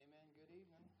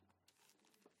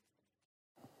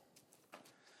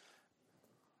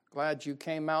Glad you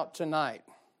came out tonight.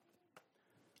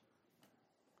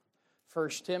 1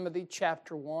 Timothy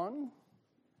chapter 1.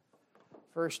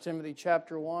 1 Timothy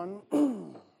chapter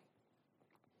 1.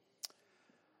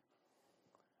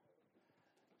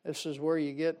 This is where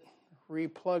you get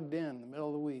replugged in the middle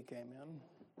of the week. Amen.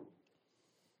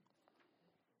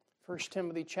 1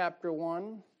 Timothy chapter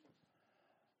 1.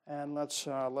 And let's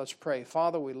pray.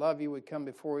 Father, we love you. We come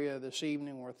before you this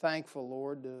evening. We're thankful,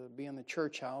 Lord, to be in the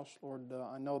church house. Lord,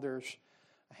 I know there's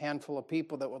a handful of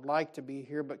people that would like to be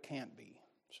here but can't be.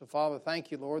 So, Father,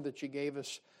 thank you, Lord, that you gave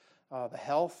us the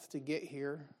health to get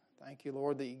here. Thank you,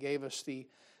 Lord, that you gave us the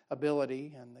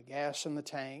ability and the gas in the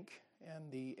tank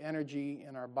and the energy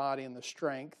in our body and the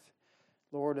strength,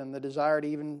 Lord, and the desire to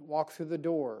even walk through the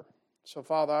door. So,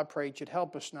 Father, I pray that you'd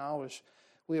help us now as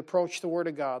we approach the Word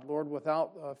of God. Lord,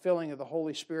 without filling of the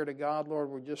Holy Spirit of God, Lord,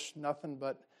 we're just nothing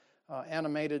but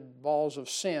animated balls of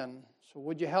sin. So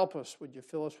would you help us? Would you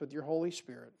fill us with your Holy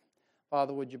Spirit?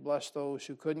 Father, would you bless those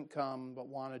who couldn't come but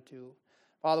wanted to?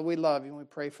 Father, we love you, and we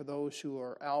pray for those who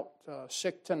are out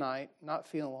sick tonight, not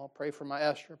feeling well. Pray for my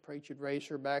Esther. Pray that you'd raise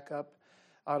her back up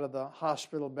out of the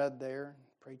hospital bed there.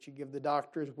 Pray that you give the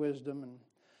doctors wisdom. And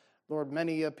Lord,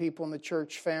 many people in the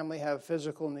church family have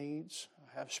physical needs,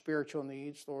 have spiritual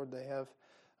needs. Lord, they have,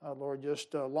 Lord,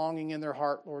 just longing in their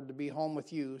heart, Lord, to be home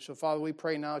with you. So, Father, we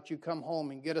pray now that you come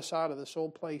home and get us out of this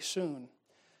old place soon.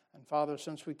 And, Father,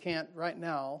 since we can't right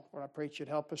now, Lord, I pray that you'd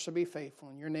help us to be faithful.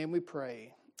 In your name we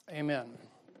pray. Amen.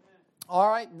 All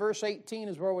right, verse 18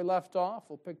 is where we left off.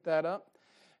 We'll pick that up.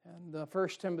 And 1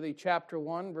 Timothy chapter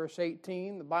 1, verse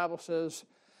 18, the Bible says,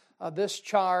 "This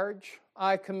charge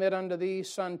I commit unto thee,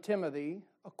 son Timothy,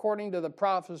 according to the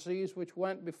prophecies which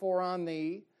went before on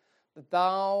thee, that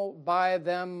thou by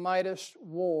them mightest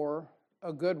war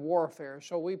a good warfare."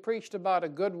 So we preached about a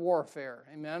good warfare,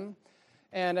 amen?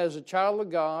 And as a child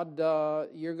of God,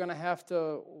 you're going to have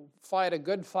to fight a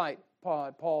good fight,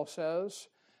 Paul says,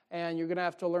 and you're going to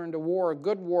have to learn to war a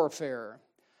good warfare.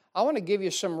 I want to give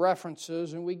you some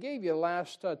references, and we gave you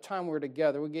last time we were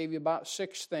together, we gave you about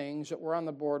 6 things that were on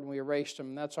the board, and we erased them,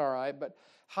 and that's all right, but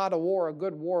how to war a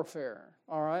good warfare,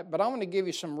 all right? But I want to give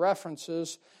you some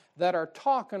references that are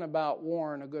talking about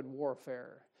warring a good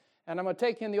warfare. And I'm going to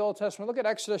take you in the Old Testament. Look at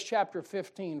Exodus chapter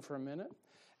 15 for a minute.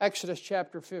 Exodus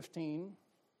chapter 15.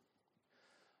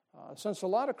 Since a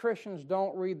lot of Christians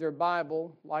don't read their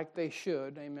Bible like they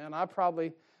should, amen, I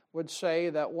probably would say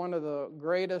that one of the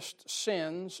greatest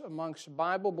sins amongst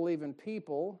Bible-believing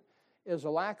people is a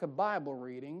lack of Bible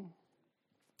reading.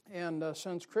 And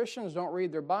since Christians don't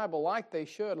read their Bible like they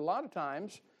should, a lot of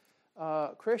times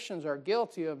Christians are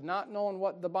guilty of not knowing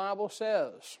what the Bible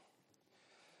says.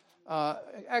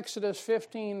 Exodus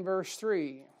 15, verse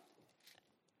 3.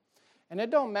 And it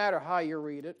don't matter how you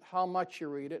read it, how much you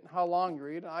read it, how long you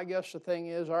read it. I guess the thing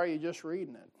is, are you just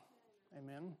reading it?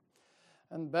 Amen.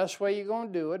 And the best way you're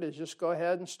going to do it is just go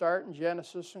ahead and start in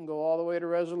Genesis and go all the way to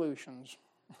Resolutions.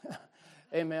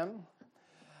 Amen.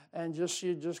 And you're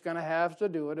just going to have to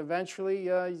do it. Eventually,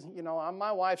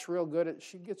 my wife's real good at,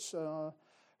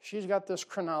 she's got this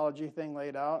chronology thing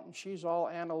laid out, and she's all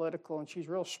analytical, and she's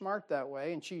real smart that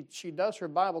way, and she does her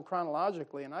Bible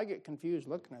chronologically, and I get confused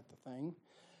looking at the thing.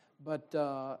 But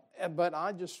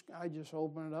I just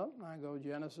open it up, and I go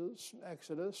Genesis,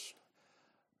 Exodus,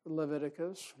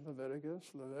 Leviticus,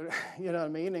 you know what I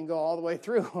mean, and go all the way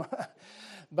through.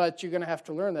 But you're going to have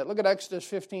to learn that. Look at Exodus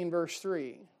 15, verse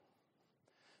 3.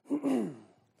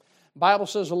 Bible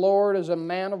says the Lord is a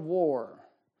man of war.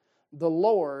 The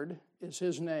Lord is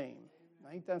his name.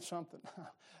 Ain't that something?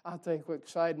 I'll take a quick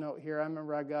side note here. I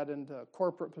remember I got into a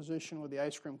corporate position with the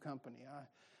ice cream company.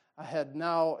 I had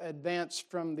now advanced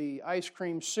from the ice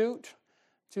cream suit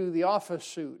to the office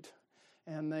suit.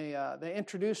 And they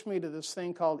introduced me to this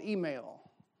thing called email.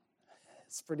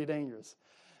 It's pretty dangerous.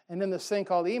 And then this thing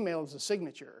called email is a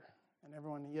signature. And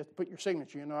everyone, you have to put your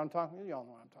signature. You know what I'm talking about? You all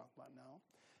know what I'm talking about now.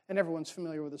 And everyone's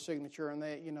familiar with the signature. And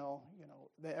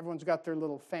everyone's got their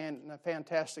little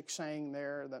fantastic saying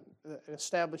there that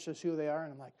establishes who they are.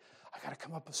 And I'm like, I got to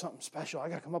come up with something special. I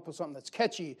got to come up with something that's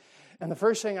catchy. And the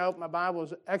first thing I opened my Bible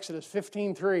was Exodus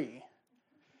 15:3.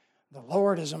 The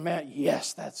Lord is a man.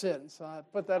 Yes, that's it. And so I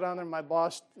put that on there. My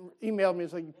boss emailed me.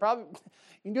 He's like, you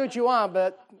can do what you want,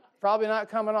 but probably not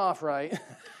coming off right.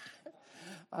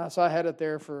 So I had it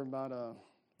there for about a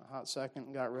hot second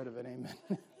and got rid of it. Amen.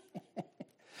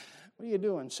 What are you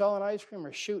doing? Selling ice cream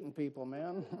or shooting people,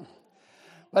 man?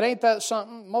 But ain't that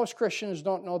something? Most Christians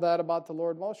don't know that about the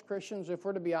Lord. Most Christians, if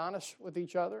we're to be honest with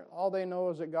each other, all they know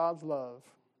is that God's love.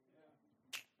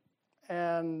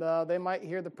 And they might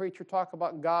hear the preacher talk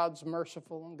about God's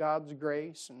merciful and God's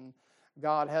grace and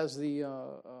God has the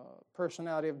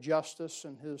personality of justice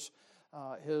and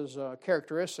His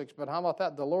characteristics. But how about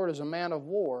that? The Lord is a man of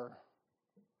war.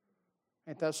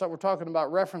 Ain't that something? We're talking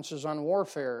about references on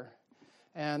warfare.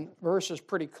 And verse is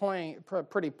pretty plain,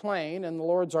 and the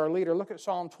Lord's our leader. Look at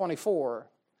Psalm 24.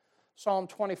 Psalm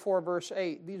 24, verse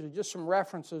 8. These are just some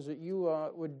references that you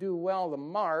would do well to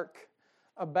mark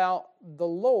about the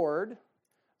Lord,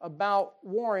 about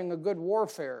warring a good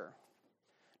warfare.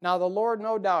 Now, the Lord,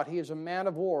 no doubt, He is a man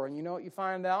of war. And you know what you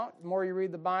find out? The more you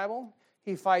read the Bible,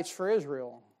 He fights for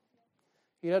Israel.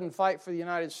 He doesn't fight for the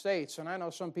United States. And I know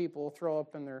some people throw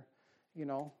up in their, in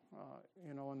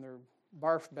their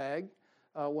barf bag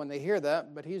when they hear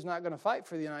that, but He's not going to fight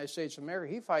for the United States of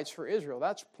America. He fights for Israel.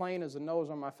 That's plain as the nose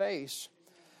on my face.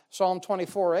 Psalm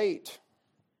 24, 8.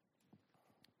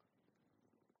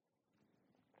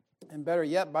 And better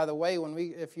yet, by the way,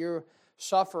 if you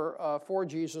suffer for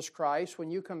Jesus Christ,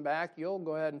 when you come back, you'll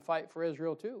go ahead and fight for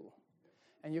Israel too.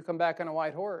 And you come back on a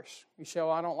white horse. You say,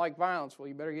 well, I don't like violence. Well,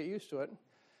 you better get used to it,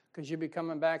 because you'll be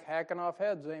coming back hacking off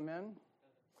heads, amen?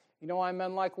 You know why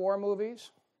men like war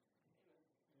movies?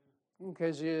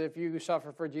 Because if you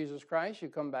suffer for Jesus Christ, you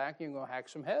come back, you can go hack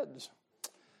some heads.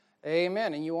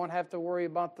 Amen. And you won't have to worry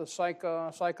about the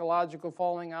psychological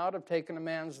falling out of taking a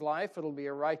man's life. It'll be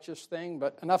a righteous thing.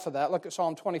 But enough of that. Look at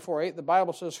Psalm 24:8. The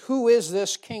Bible says, who is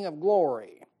this King of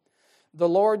glory? The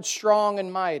Lord strong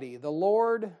and mighty. The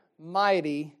Lord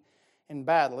mighty in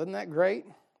battle. Isn't that great?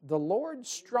 The Lord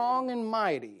strong and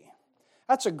mighty.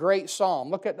 That's a great psalm.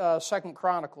 Look at 2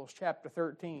 Chronicles chapter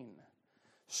 13.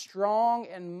 Strong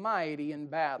and mighty in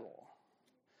battle.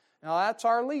 Now that's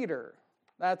our leader.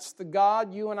 That's the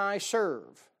God you and I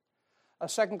serve.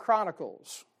 2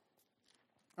 Chronicles.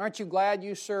 Aren't you glad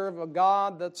you serve a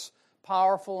God that's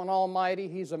powerful and almighty?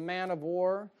 He's a man of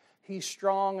war. He's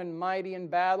strong and mighty in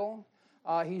battle.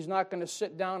 He's not going to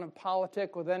sit down and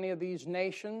politic with any of these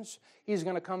nations. He's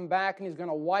going to come back and He's going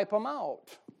to wipe them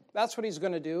out. That's what He's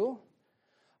going to do.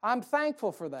 I'm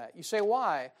thankful for that. You say,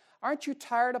 why? Aren't you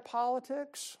tired of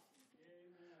politics?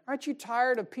 Aren't you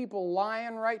tired of people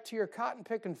lying right to your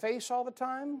cotton-picking face all the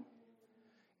time?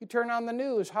 You turn on the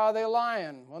news, how are they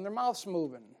lying? When their mouth's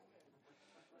moving.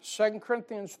 2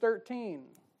 Corinthians 13.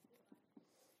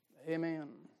 Amen.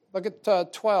 Look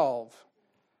at 12.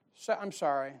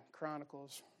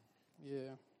 Chronicles.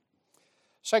 Yeah.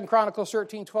 2 Chronicles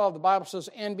 13:12, the Bible says,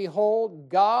 and behold,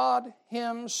 God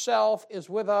Himself is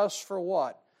with us for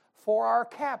what? For our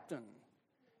captain.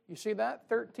 You see that?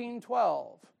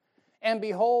 13:12. And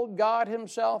behold, God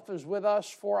Himself is with us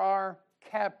for our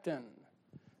captain.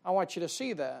 I want you to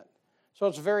see that. So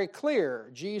it's very clear.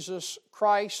 Jesus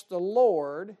Christ, the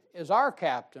Lord, is our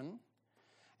captain.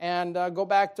 And go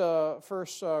back to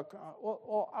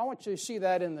I want you to see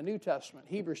that in the New Testament,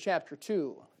 Hebrews chapter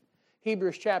 2.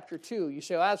 Hebrews chapter 2. You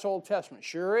say, well, that's Old Testament.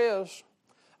 Sure is.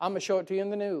 I'm going to show it to you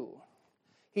in the New.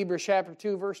 Hebrews chapter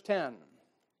 2, verse 10.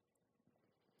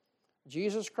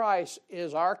 Jesus Christ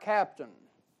is our captain.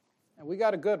 And we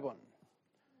got a good one.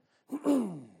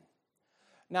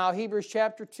 Now, Hebrews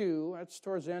chapter 2, that's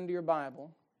towards the end of your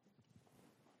Bible.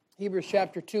 Hebrews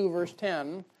chapter 2, verse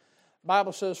 10. The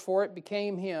Bible says, for it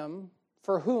became Him,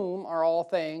 for whom are all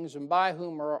things, and by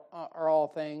whom are all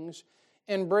things,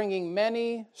 in bringing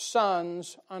many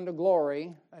sons unto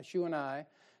glory, that's you and I,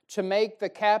 to make the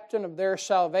captain of their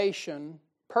salvation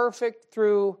perfect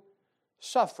through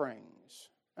sufferings.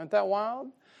 Isn't that wild?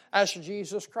 As to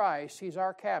Jesus Christ, He's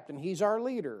our captain. He's our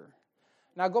leader.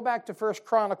 Now go back to 1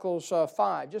 Chronicles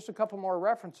 5. Just a couple more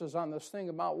references on this thing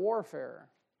about warfare.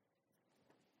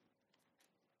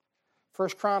 1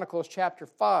 Chronicles chapter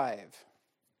 5.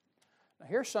 Now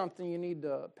here's something you need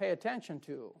to pay attention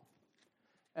to.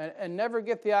 And never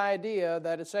get the idea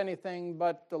that it's anything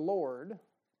but the Lord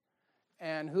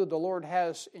and who the Lord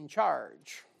has in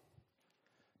charge.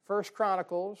 1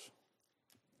 Chronicles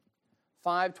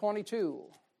 5:22.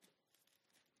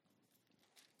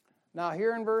 Now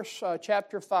here in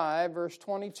chapter 5, verse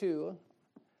 22,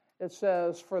 it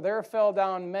says, for there fell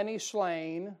down many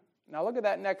slain. Now look at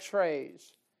that next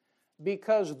phrase.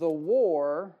 Because the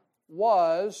war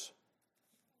was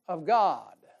of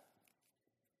God.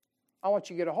 I want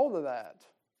you to get a hold of that.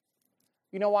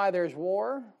 You know why there's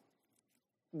war?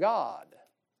 God.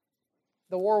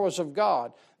 The war was of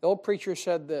God. The old preacher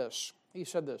said this. He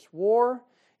said this, war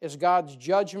is God's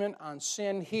judgment on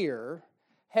sin here.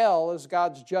 Hell is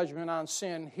God's judgment on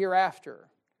sin hereafter.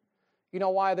 You know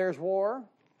why there's war?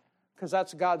 Because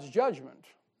that's God's judgment.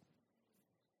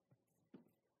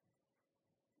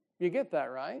 You get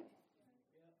that, right?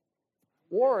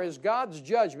 War is God's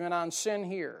judgment on sin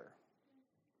here.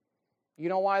 You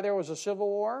know why there was a civil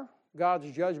war?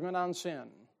 God's judgment on sin.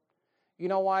 You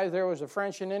know why there was a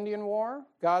French and Indian War?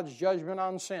 God's judgment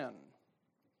on sin.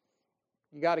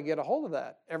 You got to get a hold of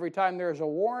that. Every time there's a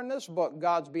war in this book,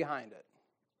 God's behind it.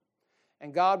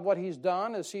 And God, what He's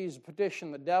done is He's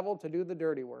petitioned the devil to do the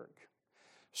dirty work.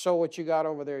 So what you got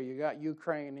over there, you got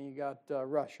Ukraine and you got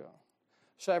Russia.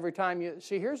 So every time you,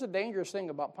 see, here's the dangerous thing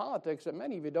about politics that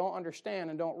many of you don't understand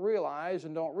and don't realize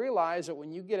that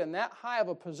when you get in that high of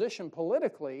a position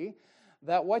politically,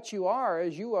 that what you are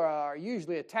is you are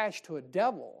usually attached to a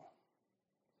devil.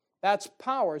 That's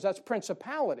powers, that's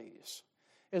principalities,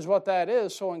 is what that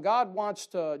is. So when God wants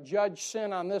to judge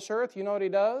sin on this earth, you know what He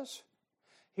does?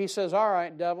 He says, all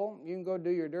right, devil, you can go do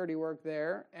your dirty work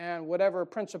there, and whatever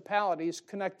principalities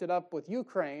connected up with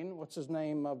Ukraine, what's his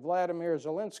name, Vladimir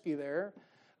Zelensky there,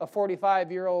 a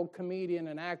 45-year-old comedian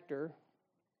and actor,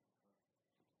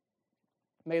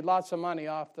 made lots of money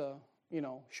off the,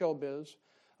 showbiz,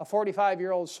 a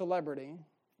 45-year-old celebrity.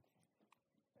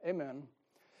 Amen.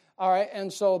 All right,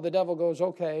 and so the devil goes,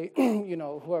 okay,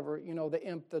 whoever, the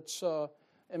imp that's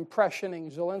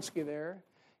impressioning Zelensky there,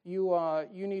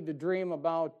 you need to dream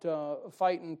about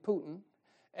fighting Putin,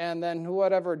 and then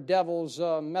whatever devil's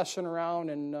messing around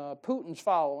and Putin's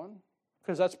following,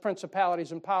 because that's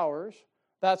principalities and powers,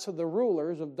 that's the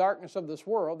rulers of darkness of this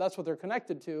world, that's what they're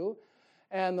connected to,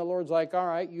 and the Lord's like, all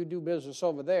right, you do business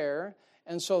over there,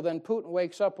 and so then Putin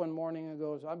wakes up one morning and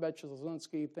goes, I bet you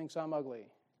Zelensky thinks I'm ugly.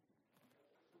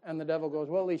 And the devil goes,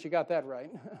 well, at least you got that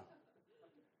right.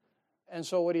 And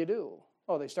so what do?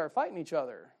 Oh, they start fighting each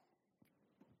other.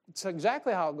 It's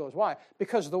exactly how it goes. Why?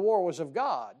 Because the war was of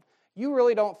God. You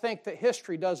really don't think that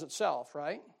history does itself,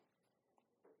 right?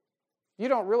 You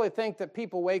don't really think that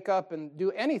people wake up and do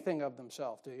anything of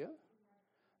themselves, do you?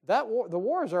 The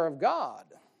wars are of God.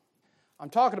 I'm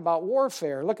talking about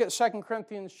warfare. Look at 2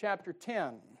 Corinthians chapter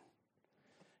 10.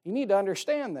 You need to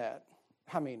understand that.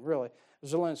 I mean, really.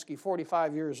 Zelensky,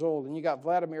 45 years old, and you got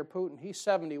Vladimir Putin. He's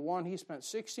 71. He spent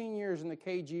 16 years in the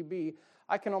KGB.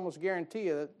 I can almost guarantee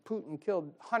you that Putin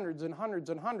killed hundreds and hundreds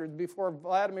and hundreds before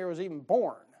Vladimir was even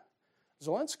born.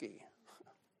 Zelensky.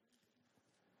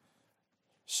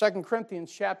 2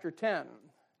 Corinthians chapter 10.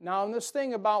 Now, in this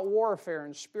thing about warfare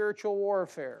and spiritual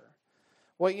warfare,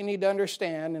 what you need to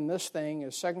understand in this thing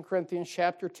is 2 Corinthians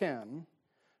chapter 10.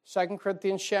 2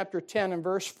 Corinthians chapter 10 and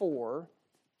verse 4.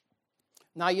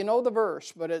 Now, you know the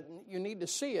verse, but you need to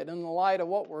see it in the light of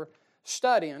what we're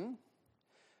studying.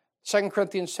 2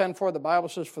 Corinthians 10:4, the Bible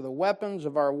says, for the weapons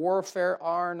of our warfare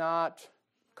are not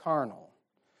carnal.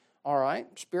 All right?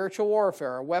 Spiritual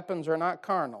warfare. Our weapons are not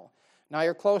carnal. Now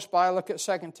you're close by. Look at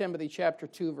 2 Timothy chapter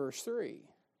 2, verse 3.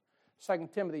 2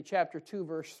 Timothy chapter 2,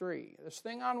 verse 3. This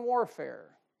thing on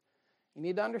warfare. You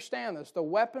need to understand this. The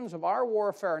weapons of our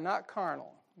warfare are not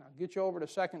carnal. Now I'll get you over to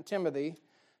 2 Timothy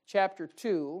chapter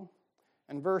 2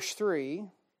 and verse 3.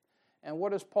 And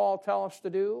what does Paul tell us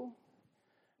to do?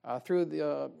 Through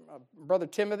the brother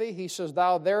Timothy, he says,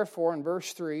 thou therefore, in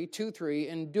verse 3, 2:3,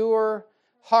 endure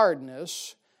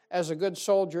hardness as a good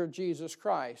soldier of Jesus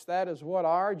Christ. That is what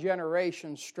our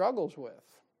generation struggles with.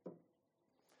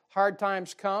 Hard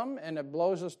times come and it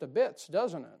blows us to bits,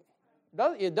 doesn't it?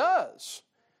 It does.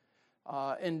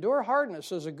 Endure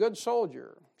hardness as a good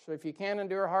soldier. So if you can't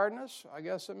endure hardness, I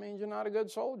guess it means you're not a good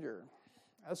soldier.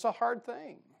 That's a hard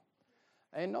thing.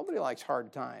 And nobody likes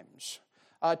hard times.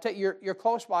 You're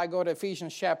close by, go to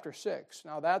Ephesians chapter 6.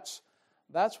 Now that's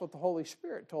what the Holy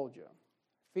Spirit told you.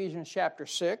 Ephesians chapter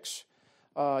 6,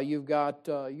 you've got,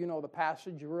 the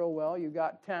passage real well. You've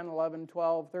got 10, 11,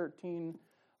 12, 13,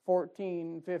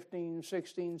 14, 15,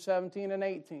 16, 17, and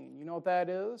 18. You know what that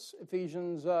is?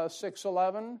 Ephesians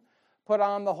 6:11, put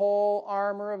on the whole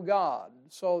armor of God.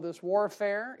 So this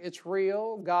warfare, it's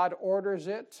real. God orders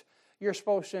it. You're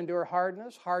supposed to endure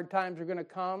hardness. Hard times are going to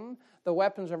come. The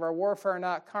weapons of our warfare are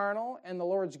not carnal, and the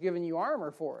Lord's given you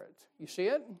armor for it. You see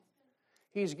it?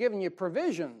 He's given you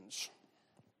provisions.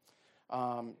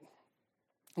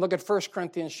 Look at 1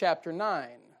 Corinthians chapter 9.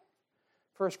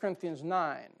 1 Corinthians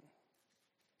 9.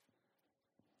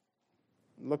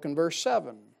 Look in verse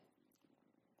 7.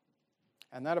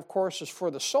 And that, of course, is for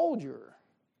the soldier.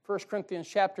 1 Corinthians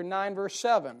chapter 9, verse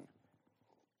 7.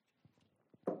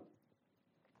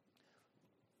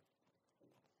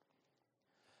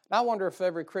 I wonder if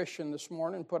every Christian this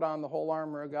morning put on the whole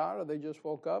armor of God, or they just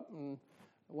woke up and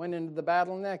went into the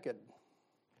battle naked.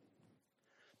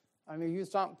 I mean, you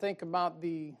stop and think about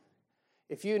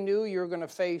if you knew you were going to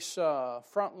face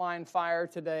frontline fire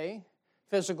today,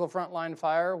 physical frontline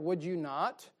fire, would you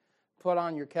not put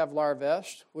on your Kevlar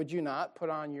vest? Would you not put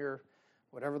on your,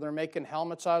 whatever they're making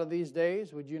helmets out of these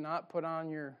days? Would you not put on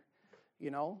your,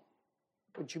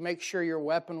 would you make sure your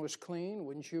weapon was clean?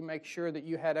 Wouldn't you make sure that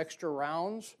you had extra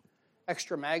rounds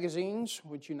extra magazines?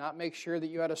 Would you not make sure that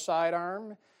you had a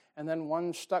sidearm and then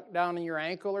one stuck down in your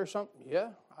ankle or something? Yeah,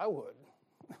 I would.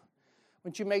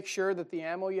 Wouldn't you make sure that the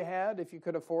ammo you had, if you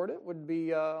could afford it, would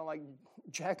be like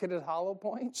jacketed hollow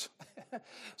points?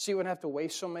 So you wouldn't have to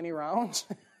waste so many rounds?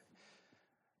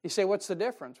 You say, what's the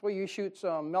difference? Well, you shoot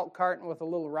some milk carton with a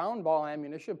little round ball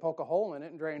ammunition, poke a hole in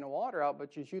it and drain the water out,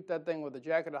 but you shoot that thing with a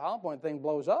jacketed hollow point, the thing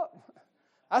blows up.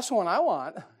 That's the one I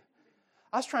want.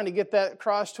 I was trying to get that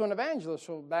across to an evangelist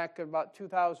back in about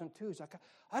 2002. He's like,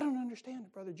 I don't understand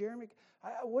it, Brother Jeremy.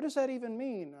 What does that even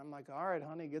mean? I'm like, all right,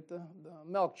 honey, get the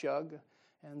milk jug.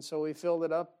 And so we filled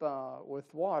it up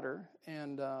with water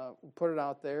and put it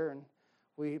out there. And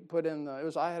we put in,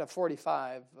 I had a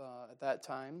 45 at that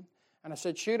time. And I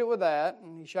said, shoot it with that.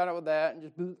 And he shot it with that and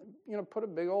just, put a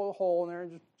big old hole in there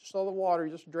and just so the water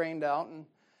just drained out. And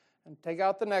take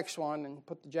out the next one and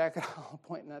put the jacket hollow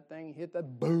point in that thing. Hit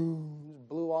that, boom,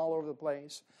 blew all over the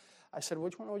place. I said,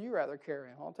 which one would you rather carry?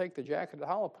 I'll take the jacket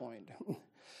hollow point.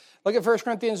 Look at 1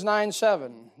 Corinthians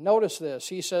 9:7. Notice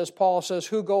this. Paul says,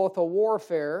 who goeth a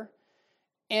warfare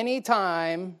any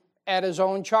time at his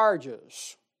own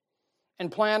charges,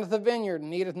 and planteth a vineyard,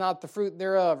 and eateth not the fruit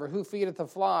thereof, or who feedeth the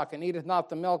flock, and eateth not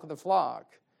the milk of the flock.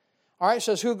 All right, it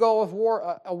says, who goeth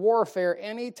a warfare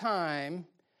any time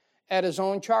at his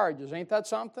own charges. Ain't that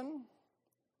something?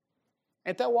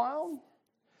 Ain't that wild?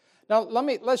 Now,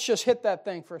 let's just hit that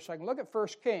thing for a second. Look at 1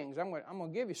 Kings. I'm going to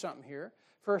give you something here.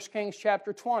 1 Kings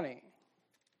chapter 20.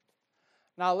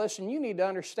 Now, listen, you need to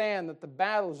understand that the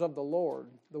battles of the Lord,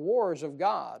 the wars of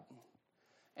God,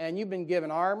 and you've been given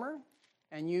armor,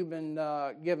 and you've been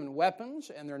given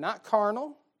weapons, and they're not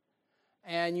carnal,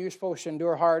 and you're supposed to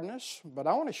endure hardness. But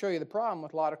I want to show you the problem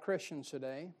with a lot of Christians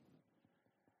today.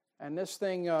 And this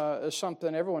thing is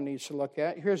something everyone needs to look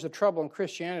at. Here's the trouble in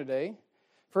Christianity today.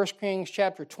 1 Kings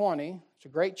chapter 20. It's a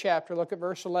great chapter. Look at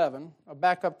verse 11. I'll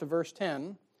back up to verse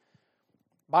 10.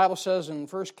 The Bible says in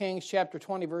 1 Kings chapter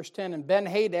 20, verse 10, and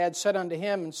Ben-Hadad sent unto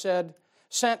him and said,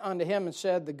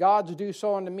 the gods do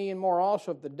so unto me and more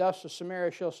also, if the dust of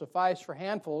Samaria shall suffice for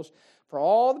handfuls for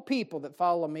all the people that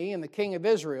follow me. And the king of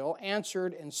Israel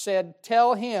answered and said,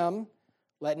 tell him,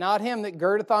 let not him that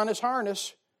girdeth on his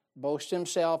harness boast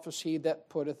himself as he that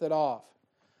putteth it off.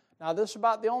 Now, this is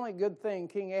about the only good thing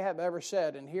King Ahab ever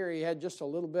said, and here he had just a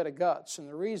little bit of guts. And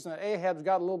the reason that Ahab's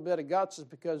got a little bit of guts is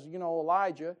because,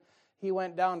 Elijah, he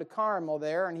went down to Carmel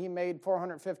there, and he made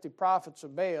 450 prophets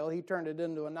of Baal. He turned it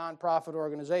into a non-profit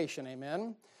organization,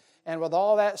 amen? And with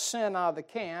all that sin out of the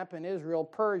camp, and Israel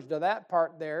purged of that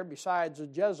part there, besides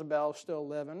Jezebel still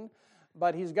living,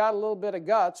 but he's got a little bit of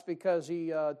guts because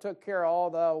he took care of all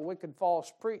the wicked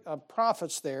false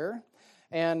prophets there.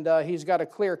 And he's got a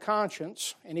clear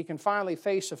conscience. And he can finally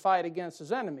face a fight against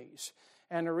his enemies.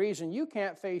 And the reason you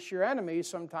can't face your enemies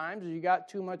sometimes is you got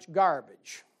too much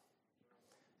garbage.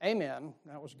 Amen.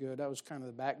 That was good. That was kind of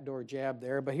the backdoor jab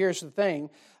there. But here's the thing.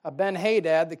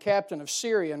 Ben-Hadad, the captain of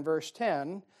Syria in verse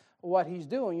 10, what he's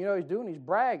doing, he's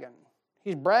bragging.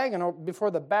 He's bragging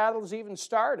before the battle's even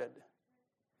started.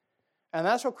 And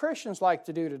that's what Christians like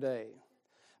to do today.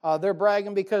 They're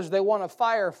bragging because they want a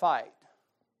firefight.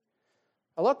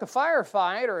 Look, a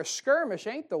firefight or a skirmish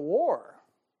ain't the war.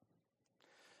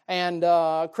 And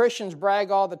Christians brag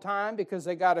all the time because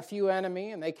they got a few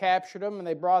enemy and they captured them and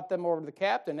they brought them over to the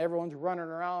captain. Everyone's running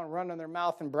around, running their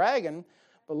mouth and bragging.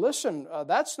 But listen,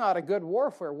 that's not a good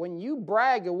warfare. When you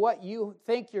brag at what you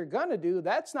think you're going to do,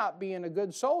 that's not being a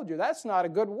good soldier. That's not a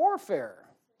good warfare.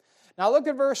 Now look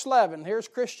at verse 11. Here's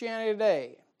Christianity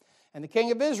today. And the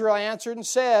king of Israel answered and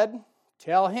said,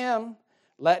 tell him,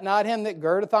 let not him that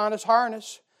girdeth on his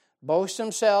harness boast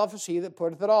himself as he that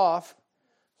putteth it off.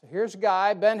 So here's a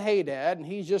guy, Ben-Hadad, and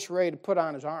he's just ready to put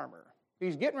on his armor.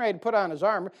 He's getting ready to put on his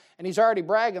armor, and he's already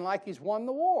bragging like he's won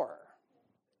the war.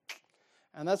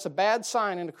 And that's a bad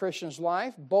sign in a Christian's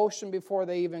life, boasting before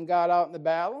they even got out in the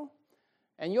battle.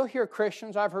 And you'll hear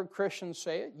Christians, I've heard Christians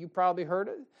say it, you probably heard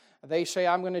it. They say,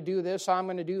 I'm going to do this, I'm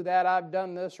going to do that, I've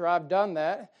done this or I've done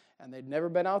that, and they'd never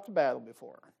been out to battle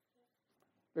before.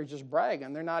 They're just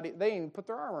bragging. They ain't even put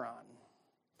their armor on.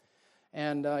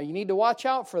 And you need to watch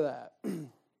out for that.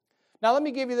 Now let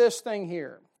me give you this thing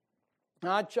here.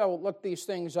 Now I will look these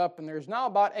things up, and there's now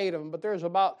about 8 of them, but there's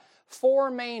about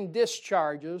 4 main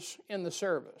discharges in the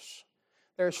service.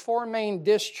 There's 4 main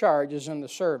discharges in the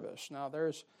service. Now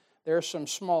there's some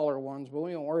smaller ones, but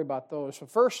we don't worry about those. So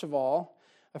first of all,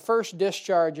 the first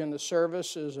discharge in the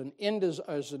service is an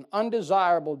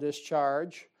undesirable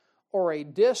discharge or a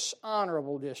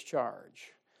dishonorable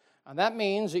discharge. And that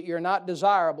means that you're not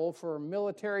desirable for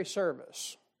military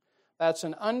service. That's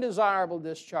an undesirable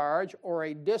discharge or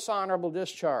a dishonorable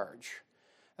discharge.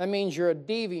 That means you're a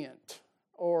deviant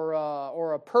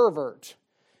or a pervert.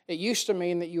 It used to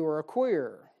mean that you were a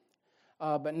queer.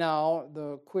 But now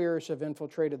the queers have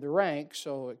infiltrated the ranks,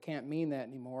 so it can't mean that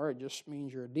anymore. It just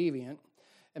means you're a deviant.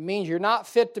 It means you're not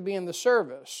fit to be in the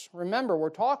service. Remember, we're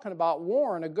talking about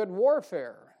war and a good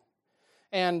warfare.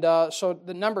 And so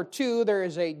the number 2, there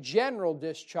is a general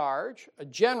discharge,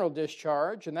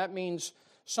 and that means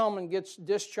someone gets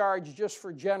discharged just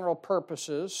for general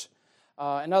purposes.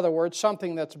 In other words,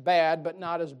 something that's bad, but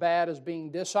not as bad as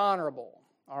being dishonorable.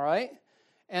 All right?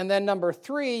 And then number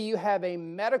 3, you have a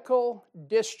medical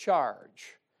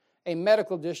discharge. A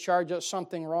medical discharge, that's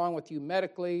something wrong with you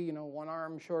medically, one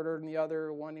arm shorter than the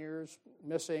other, one ear's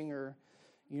missing, or,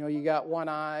 you got one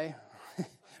eye,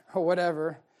 or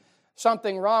whatever.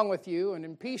 Something wrong with you, and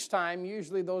in peacetime,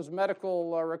 usually those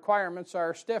medical requirements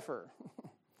are stiffer.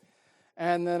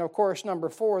 And then, of course, number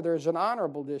 4, there's an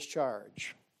honorable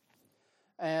discharge.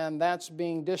 And that's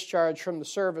being discharged from the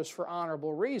service for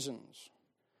honorable reasons.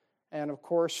 And, of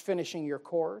course, finishing your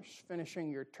course, finishing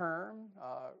your term,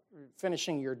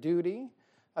 finishing your duty,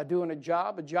 doing a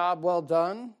job well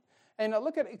done. And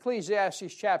look at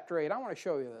Ecclesiastes chapter 8. I want to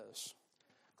show you this.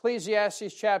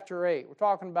 Ecclesiastes chapter 8. We're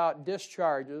talking about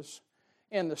discharges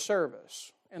in the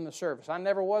service. I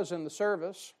never was in the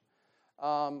service.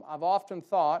 I've often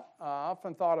thought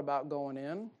about going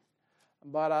in,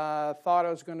 but I thought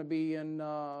I was going to be in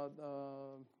law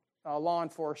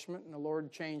enforcement, and the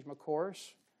Lord changed my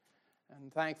course.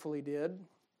 And thankfully did.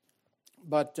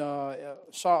 But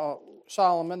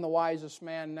Solomon, the wisest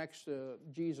man next to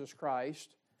Jesus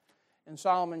Christ, in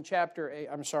Ecclesiastes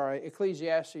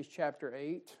chapter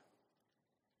 8,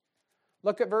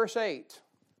 look at verse 8.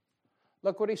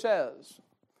 Look what he says.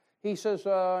 He says,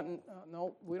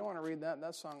 no, we don't want to read that.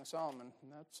 That's Song of Solomon.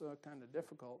 That's kind of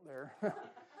difficult there.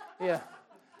 Yeah,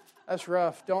 that's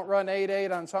rough. Don't run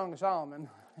 8:8 on Song of Solomon.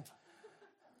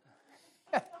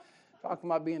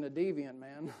 Talking about being a deviant,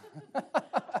 man.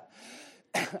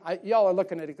 Y'all are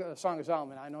looking at the Song of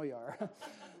Solomon. I know you are.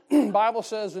 Bible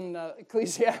says in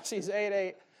Ecclesiastes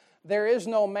 8:8, there is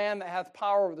no man that hath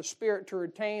power over the Spirit to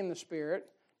retain the Spirit,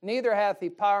 neither hath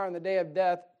he power in the day of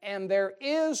death, and there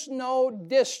is no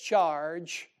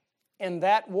discharge in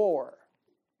that war.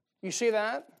 You see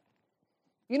that?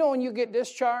 When you get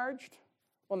discharged?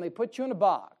 When they put you in a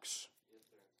box.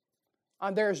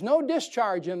 There's no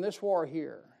discharge in this war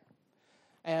here.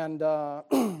 And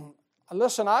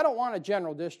listen, I don't want a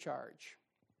general discharge.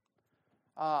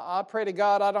 I pray to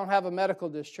God I don't have a medical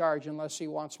discharge unless He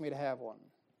wants me to have one.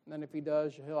 And then if He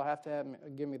does, He'll have to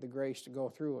give me the grace to go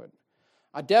through it.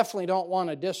 I definitely don't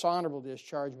want a dishonorable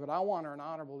discharge, but I want an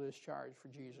honorable discharge for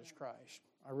Jesus Christ.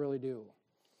 I really do.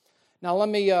 Now let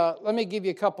me give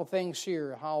you a couple things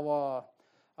here. How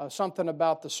something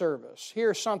about the service.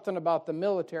 Here's something about the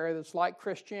military that's like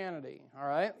Christianity. All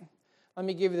right. Let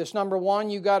me give you this. Number 1,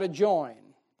 you got to join,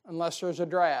 unless there's a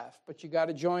draft, but you got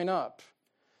to join up.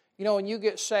 When you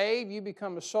get saved, you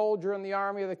become a soldier in the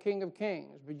army of the King of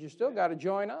Kings, but you still got to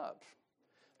join up.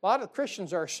 A lot of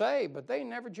Christians are saved, but they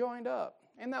never joined up.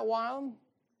 Isn't that wild?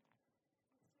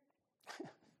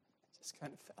 Just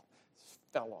kind of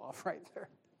fell off right there.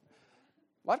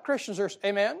 A lot of Christians are,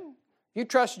 amen? You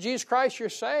trust Jesus Christ, you're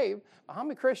saved. How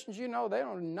many Christians they don't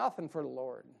do nothing for the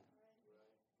Lord?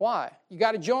 Why? You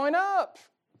got to join up.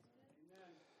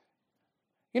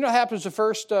 What happens the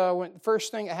first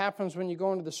thing that happens when you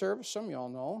go into the service? Some of y'all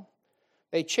know.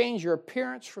 They change your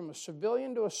appearance from a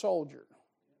civilian to a soldier.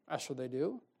 That's what they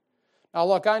do. Now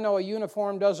look, I know a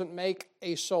uniform doesn't make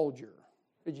a soldier.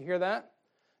 Did you hear that?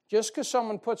 Just because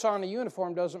someone puts on a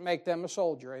uniform doesn't make them a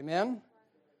soldier. Amen?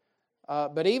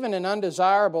 But even an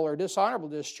undesirable or dishonorable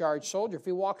discharged soldier, if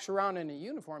he walks around in a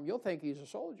uniform, you'll think he's a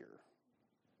soldier.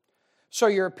 So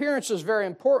your appearance is very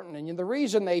important, and the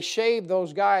reason they shave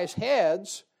those guys'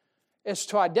 heads is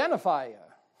to identify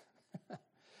you.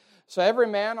 So every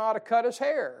man ought to cut his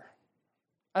hair.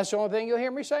 That's the only thing you'll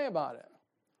hear me say about it.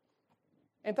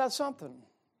 Ain't that something?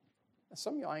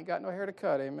 Some of y'all ain't got no hair to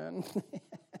cut, amen?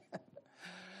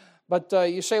 But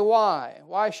you say, why?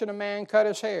 Why should a man cut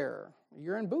his hair?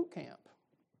 You're in boot camp.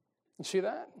 You see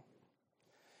that?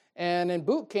 And in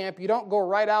boot camp, you don't go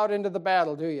right out into the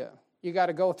battle, do you? You got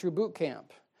to go through boot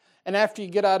camp. And after you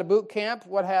get out of boot camp,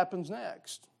 what happens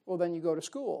next? Well, then you go to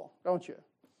school, don't you?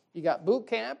 You got boot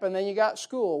camp, and then you got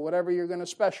school, whatever you're going to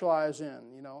specialize in.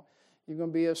 You're going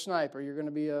to be a sniper. You're going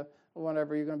to be a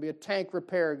whatever. You're going to be a tank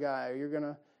repair guy. Or you're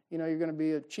going to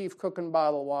be a chief cook and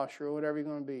bottle washer, or whatever you're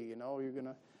going to be. You're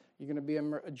going to be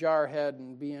a jarhead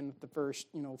and be in the first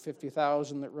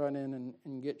 50,000 that run in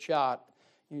and get shot.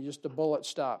 You're just a bullet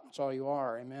stop. That's all you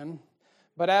are. Amen.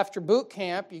 But after boot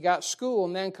camp, you got school,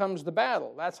 and then comes the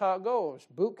battle. That's how it goes.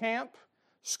 Boot camp,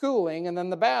 schooling, and then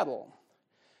the battle.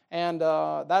 And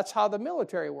that's how the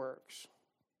military works.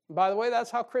 By the way,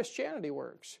 that's how Christianity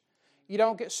works. You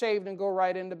don't get saved and go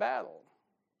right into battle.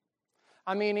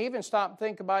 I mean, even stop and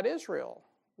think about Israel.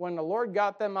 When the Lord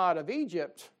got them out of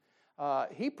Egypt,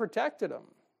 He protected them.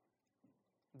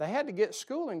 They had to get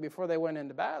schooling before they went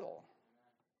into battle.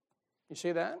 You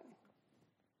see that?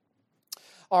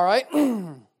 All right.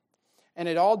 And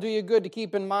it all do you good to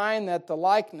keep in mind that the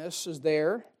likeness is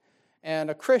there. And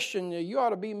a Christian, you ought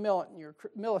to be militant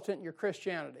in your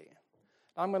Christianity.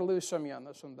 I'm going to lose some of you on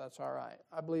this one, but that's all right.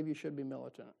 I believe you should be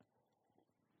militant.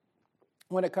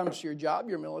 When it comes to your job,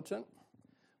 you're militant.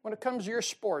 When it comes to your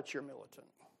sports, you're militant.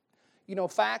 You know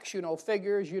facts, you know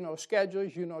figures, you know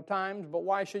schedules, you know times, but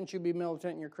why shouldn't you be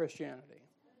militant in your Christianity?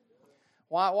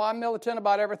 Why militant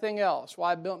about everything else?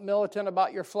 Why militant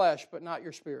about your flesh but not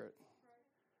your spirit?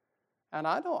 And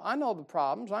I know the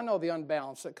problems. I know the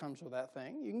unbalance that comes with that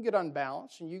thing. You can get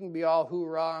unbalanced, and you can be all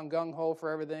hoorah and gung-ho for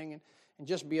everything and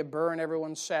just be a burr in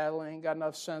everyone's saddle and ain't got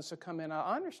enough sense to come in.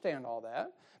 I understand all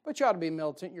that, but you ought to be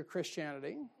militant in your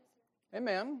Christianity.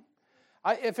 Amen.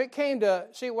 If it came to,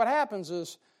 see, what happens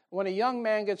is when a young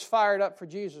man gets fired up for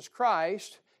Jesus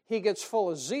Christ, he gets full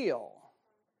of zeal,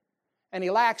 and he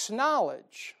lacks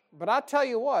knowledge. But I tell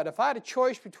you what, if I had a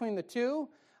choice between the two,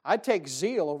 I'd take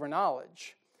zeal over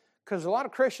knowledge. Because a lot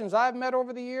of Christians I've met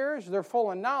over the years, they're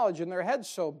full of knowledge and their head's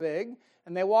so big,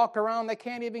 and they walk around, they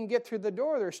can't even get through the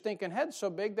door. Their stinking head's so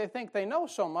big, they think they know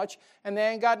so much, and they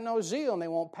ain't got no zeal, and they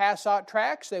won't pass out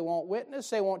tracts, they won't witness,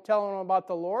 they won't tell them about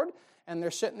the Lord, and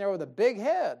they're sitting there with a big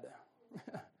head.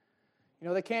 You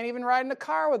know, they can't even ride in a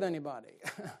car with anybody.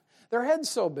 Their head's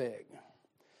so big.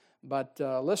 But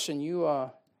listen, you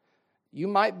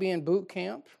might be in boot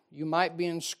camp, you might be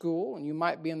in school, and you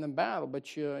might be in the battle,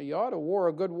 but you ought to war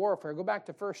a good warfare. Go back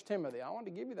to 1 Timothy. I want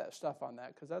to give you that stuff on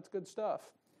that because that's good stuff.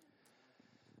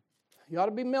 You ought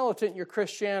to be militant in your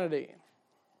Christianity.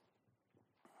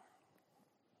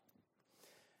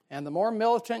 And the more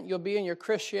militant you'll be in your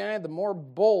Christianity, the more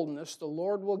boldness the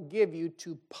Lord will give you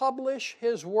to publish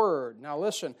His Word. Now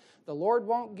listen, the Lord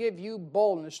won't give you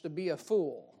boldness to be a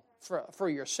fool for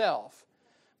yourself,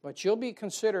 but you'll be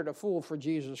considered a fool for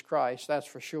Jesus Christ, that's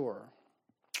for sure.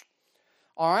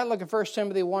 All right, look at 1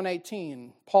 Timothy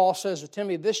 1:18. Paul says to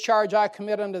Timothy, "This charge I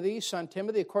commit unto thee, son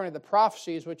Timothy, according to the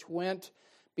prophecies which went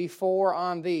before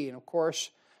on thee." And of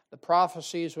course, the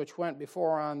prophecies which went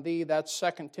before on thee, that's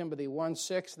 2 Timothy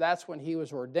 1:6. That's when he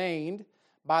was ordained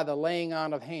by the laying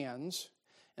on of hands.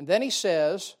 And then he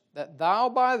says that thou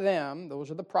by them, those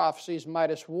are the prophecies,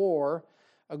 mightest war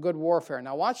a good warfare.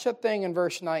 Now watch that thing in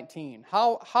verse 19.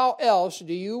 How else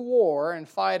do you war and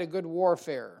fight a good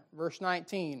warfare? Verse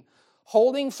 19.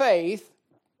 Holding faith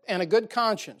and a good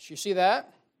conscience. You see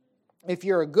that? If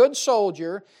you're a good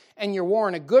soldier and you're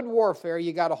warring a good warfare,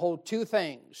 you got to hold two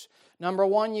things. Number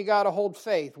one, you got to hold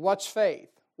faith. What's faith?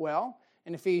 Well,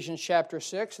 in Ephesians chapter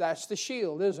 6, that's the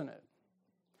shield, isn't it?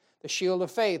 The shield of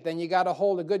faith. Then you got to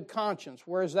hold a good conscience.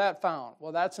 Where is that found?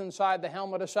 Well, that's inside the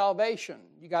helmet of salvation.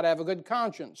 You got to have a good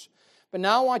conscience. But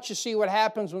now I want you to see what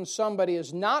happens when somebody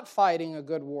is not fighting a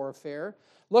good warfare.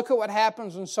 Look at what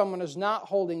happens when someone is not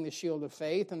holding the shield of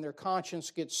faith and their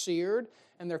conscience gets seared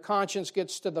and their conscience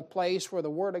gets to the place where the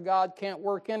Word of God can't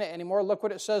work in it anymore. Look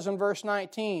what it says in verse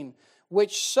 19.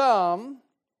 Which some,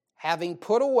 having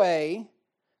put away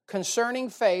concerning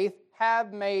faith,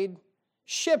 have made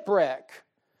shipwreck.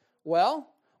 Well,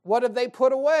 what have they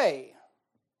put away?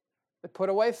 They put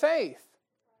away faith.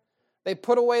 They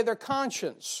put away their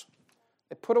conscience.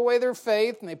 They put away their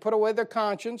faith and they put away their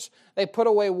conscience. They put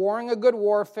away warring a good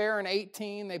warfare in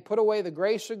 18. They put away the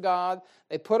grace of God.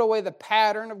 They put away the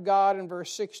pattern of God in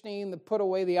verse 16. They put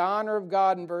away the honor of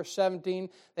God in verse 17.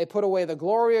 They put away the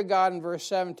glory of God in verse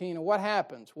 17. And what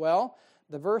happens? Well,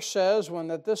 the verse says when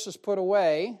that this is put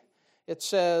away, it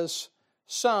says,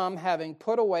 some, having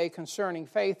put away concerning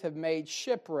faith, have made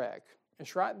shipwreck.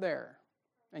 It's right there.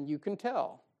 And you can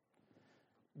tell.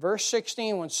 Verse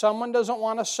 16, when someone doesn't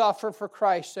want to suffer for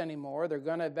Christ anymore, they're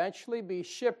going to eventually be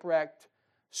shipwrecked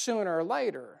sooner or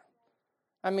later.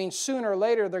 I mean, sooner or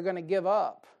later, they're going to give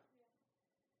up.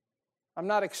 I'm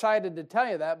not excited to tell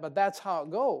you that, but that's how it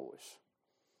goes.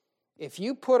 If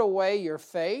you put away your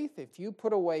faith, if you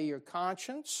put away your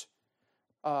conscience,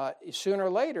 sooner or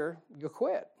later, you'll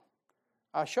quit.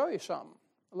 I'll show you something.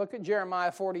 Look at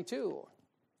Jeremiah 42.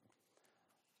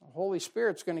 The Holy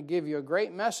Spirit's going to give you a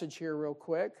great message here real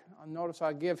quick. Notice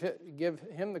I give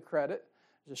him the credit.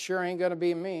 It sure ain't going to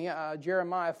be me.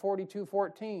 Jeremiah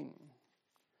 42:14.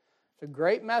 It's a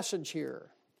great message here.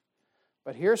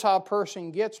 But here's how a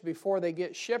person gets before they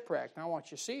get shipwrecked. And I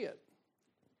want you to see it.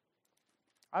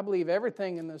 I believe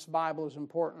everything in this Bible is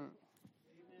important.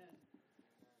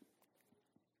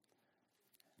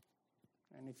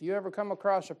 And if you ever come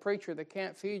across a preacher that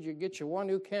can't feed you, get you one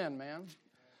who can, man.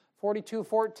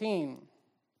 42:14.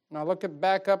 Now look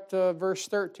back up to verse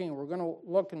 13. We're going to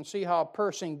look and see how a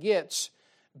person gets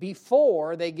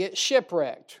before they get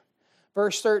shipwrecked.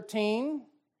 Verse 13,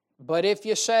 but if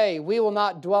you say, we will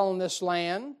not dwell in this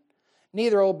land,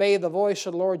 neither obey the voice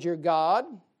of the Lord your God,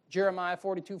 Jeremiah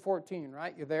 42:14,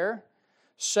 right? You're there?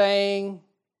 Saying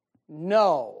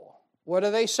no. What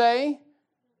do they say?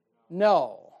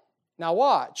 No. Now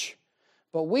watch.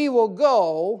 But we will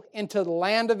go into the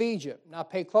land of Egypt. Now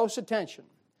pay close attention.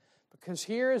 Because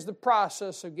here's the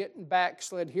process of getting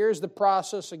backslid. Here's the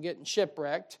process of getting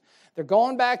shipwrecked. They're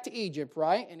going back to Egypt,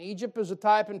 right? And Egypt is a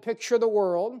type and picture of the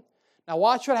world. Now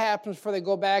watch what happens before they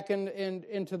go back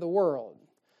into the world.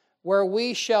 Where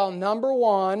we shall, number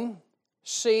one,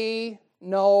 see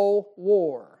no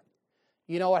war.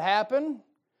 You know what happened?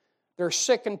 They're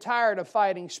sick and tired of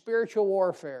fighting spiritual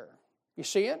warfare. You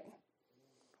see it?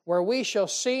 Where we shall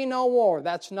see no war.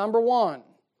 That's number one.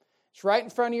 It's right in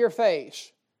front of your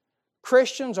face.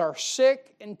 Christians are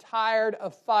sick and tired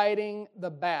of fighting the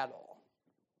battle.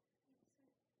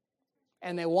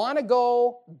 And they want to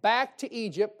go back to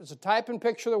Egypt, it's a type and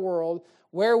picture of the world,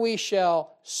 where we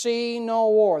shall see no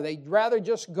war. They'd rather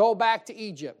just go back to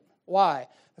Egypt. Why?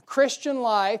 The Christian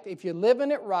life, if you live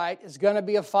in it right, is going to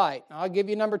be a fight. Now, I'll give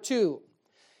you number 2.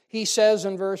 He says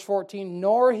in verse 14,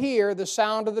 nor hear the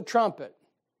sound of the trumpet.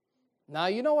 Now,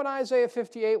 you know what Isaiah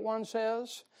 58:1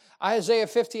 says? Isaiah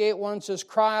 58:1 says,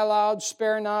 cry aloud,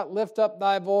 spare not, lift up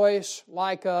thy voice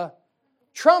like a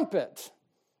trumpet.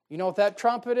 You know what that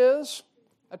trumpet is?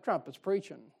 That trumpet's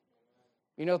preaching.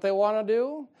 You know what they want to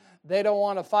do? They don't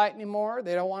want to fight anymore.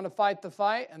 They don't want to fight the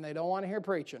fight, and they don't want to hear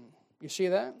preaching. You see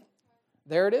that?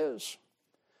 There it is.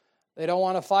 They don't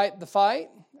want to fight the fight,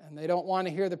 and they don't want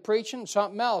to hear the preaching.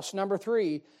 Something else, number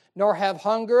 3, nor have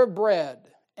hunger of bread,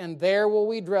 and there will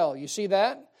we dwell. You see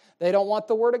that? They don't want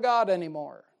the Word of God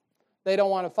anymore. They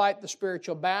don't want to fight the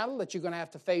spiritual battle that you're going to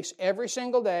have to face every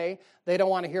single day. They don't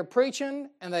want to hear preaching,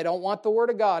 and they don't want the Word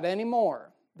of God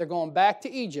anymore. They're going back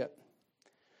to Egypt.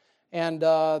 And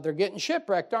they're getting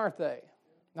shipwrecked, aren't they?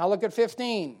 Now look at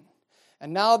 15.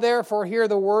 And now therefore hear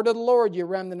the word of the Lord, ye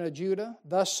remnant of Judah.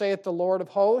 Thus saith the Lord of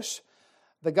hosts,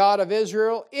 the God of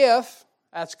Israel, if,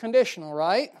 that's conditional,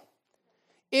 right?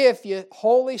 If you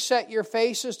wholly set your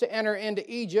faces to enter into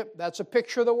Egypt, that's a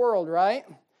picture of the world, right?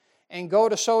 And go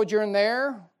to sojourn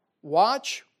there,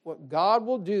 watch what God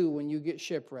will do when you get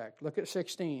shipwrecked. Look at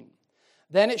 16.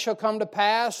 Then it shall come to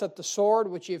pass that the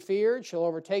sword which ye feared shall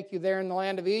overtake you there in the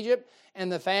land of Egypt, and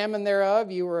the famine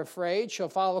thereof you were afraid shall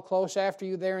follow close after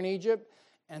you there in Egypt,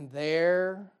 and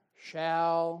there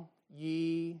shall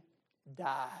ye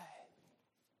die.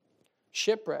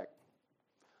 Shipwreck.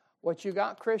 What you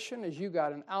got, Christian, is you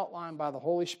got an outline by the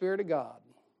Holy Spirit of God.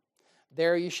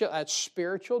 There you shall, that's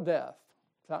spiritual death.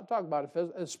 I'm not talking about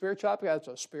a spiritual, that's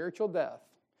a spiritual death.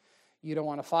 You don't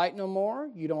want to fight no more.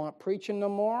 You don't want preaching no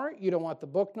more. You don't want the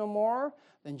book no more.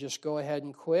 Then just go ahead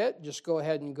and quit. Just go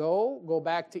ahead and go. Go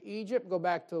back to Egypt. Go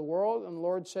back to the world. And the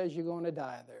Lord says you're going to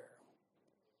die there.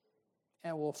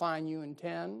 And we'll find you in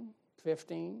 10,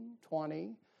 15,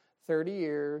 20, 30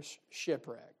 years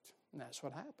shipwrecked. And that's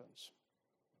what happens.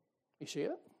 You see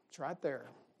it? It's right there.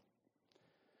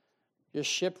 Just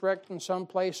shipwrecked in some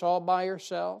place all by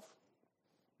yourself.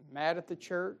 Mad at the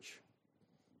church.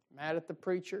 Mad at the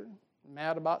preacher.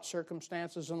 Mad about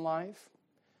circumstances in life,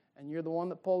 and you're the one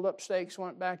that pulled up stakes and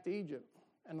went back to Egypt.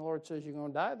 And the Lord says you're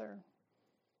going to die there.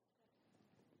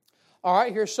 All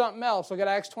right, here's something else. Look at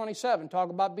Acts 27. Talk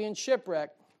about being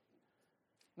shipwrecked.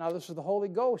 Now, this is the Holy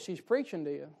Ghost. He's preaching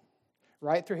to you.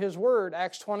 Right through His Word,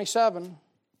 Acts 27.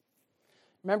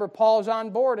 Remember, Paul's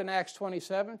on board in Acts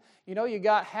 27. You know, you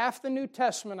got half the New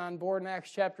Testament on board in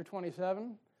Acts chapter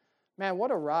 27. Man,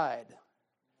 what a ride.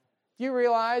 Do you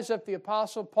realize if the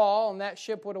Apostle Paul and that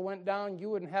ship would have went down, you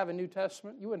wouldn't have a New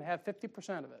Testament? You wouldn't have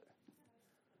 50% of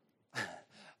it.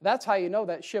 That's how you know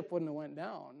that ship wouldn't have went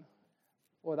down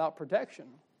without protection.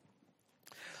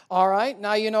 All right,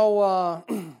 now you know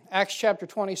Acts chapter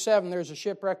 27, there's a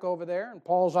shipwreck over there, and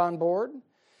Paul's on board.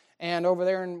 And over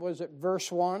there in, was it verse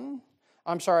 14,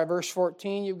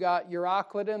 you've got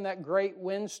Euroclydon, that great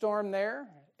windstorm there.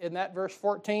 In that verse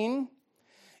 14?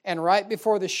 And right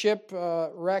before the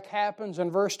shipwreck happens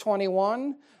in verse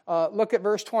 21, look at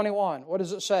verse 21. What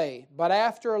does it say? But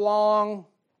after long,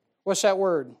 what's that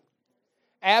word?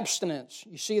 Abstinence.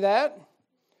 You see that?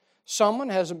 Someone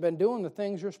hasn't been doing the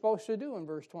things you're supposed to do in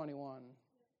verse 21.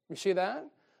 You see that?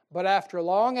 But after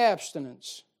long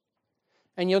abstinence.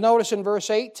 And you'll notice in verse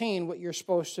 18 what you're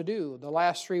supposed to do. The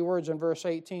last three words in verse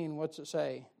 18, what's it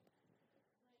say?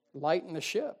 Lighten the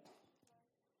ship.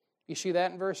 You see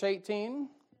that in verse 18?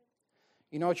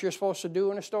 You know what you're supposed to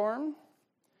do in a storm?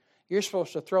 You're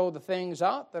supposed to throw the things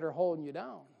out that are holding you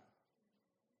down.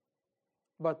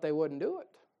 But they wouldn't do it.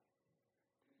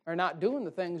 They're not doing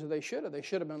the things that they should have. They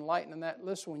should have been lightening that.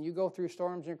 Listen, when you go through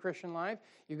storms in your Christian life,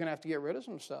 you're going to have to get rid of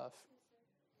some stuff.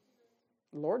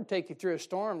 The Lord will take you through a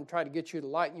storm and try to get you to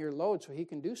lighten your load so He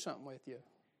can do something with you.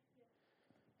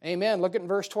 Amen. Look at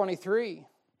verse 23.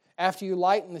 After you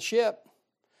lighten the ship,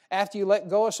 after you let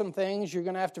go of some things, you're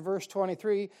going to have to, verse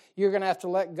 23, you're going to have to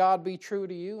let God be true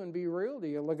to you and be real to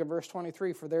you. Look at verse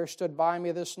 23. For there stood by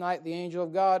me this night the angel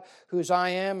of God, whose I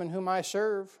am and whom I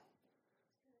serve.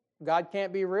 God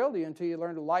can't be real to you until you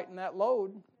learn to lighten that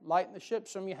load, lighten the ship.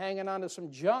 Some of you hanging on to some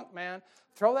junk, man.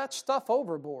 Throw that stuff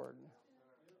overboard.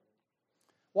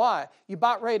 Why? You're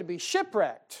about ready to be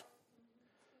shipwrecked.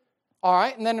 All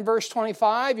right, and then in verse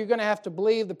 25, you're going to have to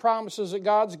believe the promises that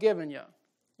God's given you.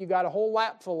 You got a whole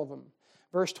lap full of them.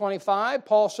 Verse 25,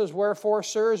 Paul says, wherefore,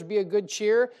 sirs, be of good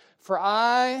cheer, for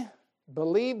I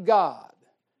believe God,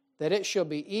 that it shall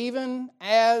be even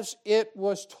as it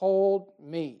was told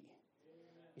me.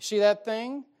 You see that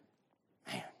thing?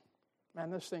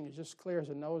 Man, this thing is just clear as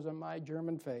the nose on my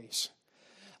German face.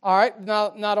 All right,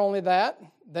 now, not only that,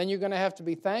 then you're going to have to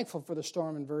be thankful for the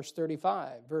storm in verse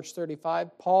 35. Verse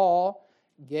 35, Paul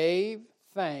gave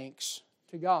thanks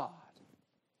to God.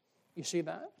 You see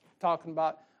that? Talking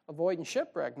about avoiding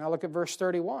shipwreck. Now look at verse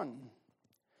 31.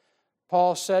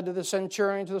 Paul said to the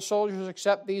centurion, to the soldiers,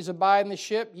 except these abide in the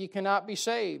ship, ye cannot be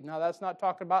saved. Now that's not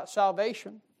talking about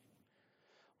salvation.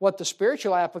 What the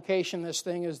spiritual application of this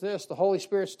thing is this. The Holy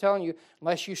Spirit's telling you,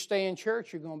 unless you stay in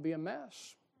church, you're going to be a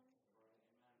mess.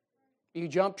 You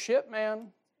jump ship, man,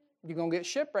 you're going to get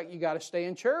shipwrecked. You got to stay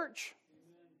in church.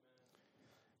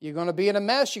 You're going to be in a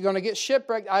mess. You're going to get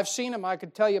shipwrecked. I've seen them. I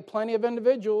could tell you plenty of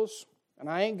individuals, and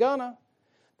I ain't gonna,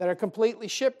 that are completely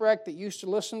shipwrecked, that used to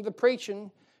listen to the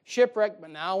preaching, shipwrecked, but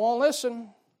now won't listen.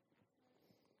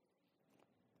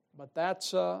 But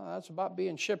that's about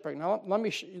being shipwrecked. Now let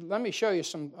me show you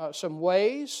some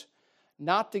ways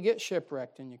not to get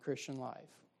shipwrecked in your Christian life.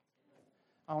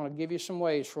 I want to give you some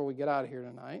ways before we get out of here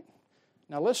tonight.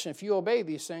 Now listen, if you obey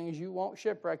these things, you won't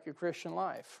shipwreck your Christian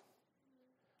life.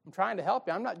 I'm trying to help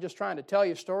you. I'm not just trying to tell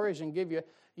you stories and give you,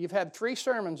 you've had 3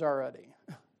 sermons already.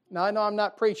 Now I know I'm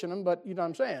not preaching them, but you know what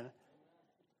I'm saying.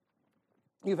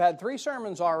 You've had 3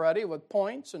 sermons already with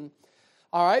points, and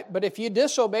all right, but if you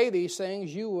disobey these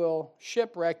things, you will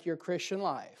shipwreck your Christian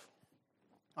life.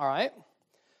 All right?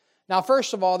 Now,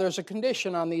 first of all, there's a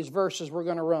condition on these verses we're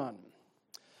going to run.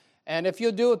 And if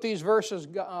you do what these verses,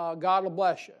 God will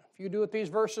bless you. If you do what these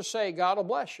verses say, God will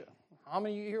bless you. How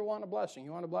many of you here want a blessing?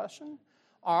 You want a blessing?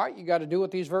 All right, you got to do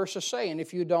what these verses say. And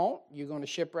if you don't, you're going to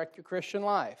shipwreck your Christian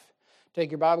life.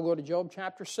 Take your Bible, go to Job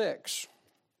chapter 6.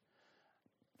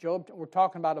 Job, we're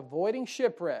talking about avoiding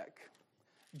shipwreck.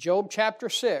 Job chapter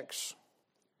 6.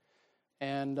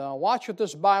 And watch what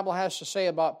this Bible has to say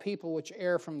about people which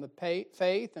err from the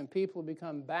faith and people who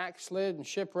become backslid and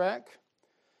shipwreck.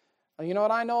 You know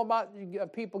what I know about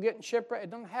people getting shipwrecked?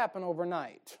 It doesn't happen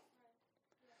overnight.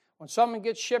 When someone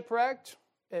gets shipwrecked,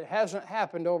 it hasn't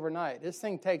happened overnight. This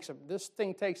thing takes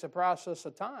a process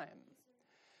of time.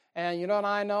 And you know what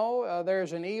I know?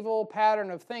 There's an evil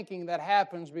pattern of thinking that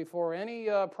happens before any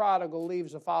prodigal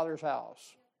leaves the father's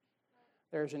house.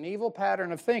 There's an evil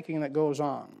pattern of thinking that goes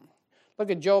on.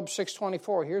 Look at Job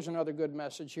 6:24. Here's another good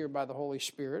message here by the Holy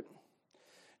Spirit.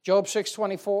 Job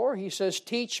 6:24, he says,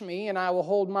 teach me, and I will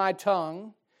hold my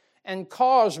tongue, and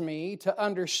cause me to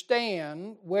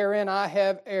understand wherein I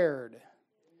have erred.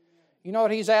 You know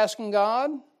what he's asking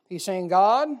God? He's saying,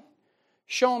 God,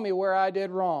 show me where I did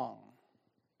wrong.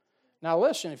 Now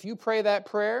listen, if you pray that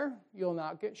prayer, you'll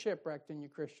not get shipwrecked in your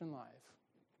Christian life.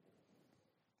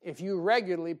 If you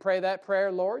regularly pray that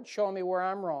prayer, Lord, show me where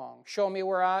I'm wrong. Show me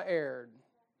where I erred.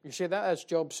 You see that? That's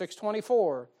Job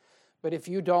 6:24. But if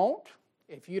you don't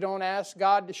ask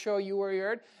God to show you where you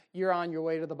erred, you're on your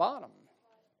way to the bottom.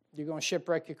 You're going to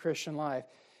shipwreck your Christian life.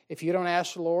 If you don't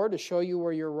ask the Lord to show you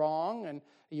where you're wrong, and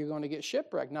you're going to get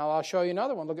shipwrecked. Now I'll show you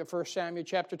another one. Look at 1 Samuel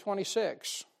chapter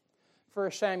 26.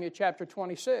 1 Samuel chapter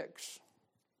 26.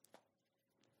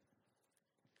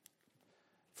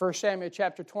 1 Samuel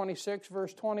chapter 26,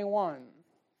 verse 21.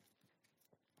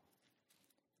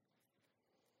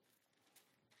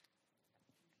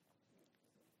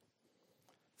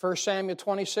 First Samuel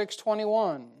 26,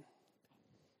 21.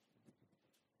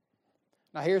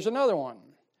 Now here's another one.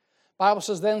 Bible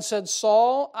says, then said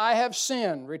Saul, I have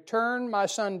sinned. Return, my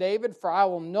son David, for I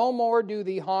will no more do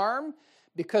thee harm,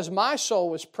 because my soul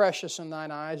was precious in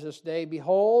thine eyes this day.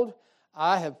 Behold,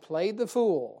 I have played the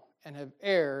fool and have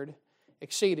erred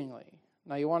exceedingly.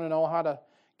 Now you want to know how to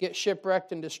get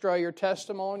shipwrecked and destroy your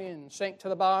testimony and sink to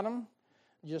the bottom?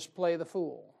 Just play the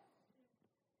fool.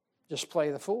 Just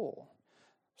play the fool.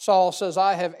 Saul says,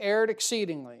 I have erred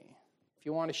exceedingly. If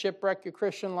you want to shipwreck your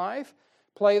Christian life,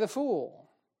 play the fool.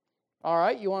 All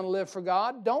right, you want to live for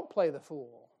God? Don't play the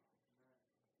fool.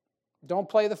 Don't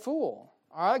play the fool.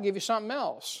 All right, I'll give you something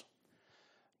else.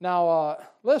 Now,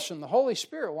 listen, the Holy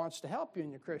Spirit wants to help you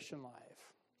in your Christian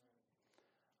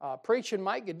life. Preaching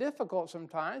might get difficult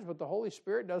sometimes, but the Holy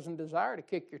Spirit doesn't desire to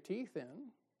kick your teeth in.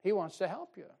 He wants to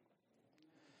help you.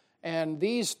 And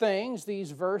these things, these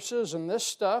verses and this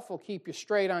stuff will keep you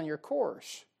straight on your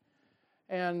course.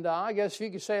 And I guess if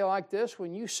you could say it like this,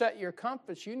 when you set your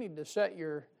compass, you need to set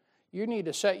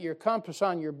your compass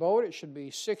on your boat. It should be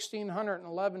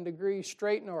 1,611 degrees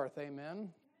straight north. Amen?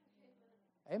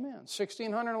 Amen.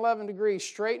 1,611 degrees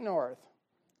straight north.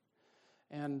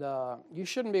 And you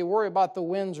shouldn't be worried about the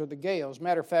winds or the gales.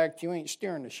 Matter of fact, you ain't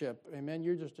steering the ship. Amen?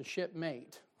 You're just a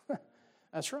shipmate.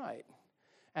 That's right.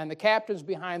 And the captain's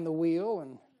behind the wheel,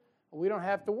 and we don't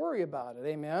have to worry about it.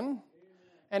 Amen?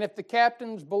 And if the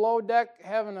captain's below deck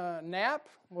having a nap,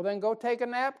 well, then go take a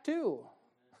nap too.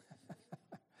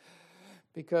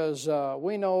 Because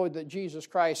we know that Jesus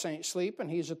Christ ain't sleeping.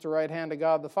 He's at the right hand of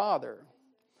God the Father.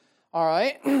 All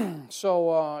right?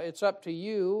 So it's up to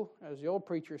you, as the old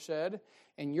preacher said,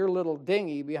 in your little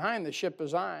dinghy behind the ship of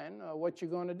Zion, what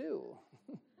you're going to do.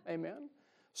 Amen?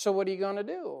 So what are you going to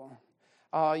do?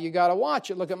 You got to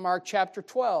watch it. Look at Mark chapter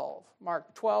 12.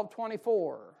 Mark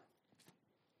 12:24.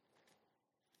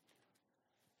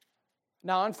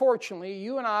 Now, unfortunately,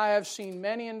 you and I have seen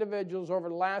many individuals over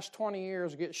the last 20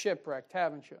 years get shipwrecked,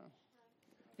 haven't you?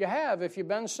 You have. If you've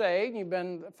been saved and you've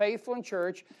been faithful in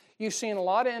church, you've seen a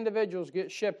lot of individuals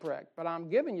get shipwrecked. But I'm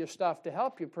giving you stuff to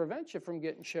help you, prevent you from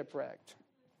getting shipwrecked.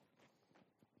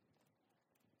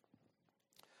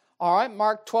 All right,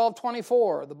 Mark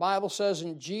 12:24. The Bible says,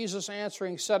 and Jesus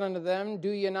answering said unto them, do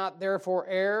ye not therefore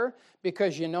err,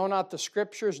 because ye know not the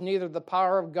Scriptures, neither the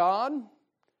power of God?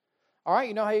 All right,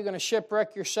 you know how you're going to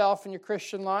shipwreck yourself in your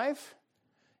Christian life?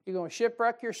 You're going to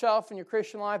shipwreck yourself in your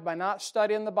Christian life by not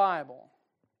studying the Bible.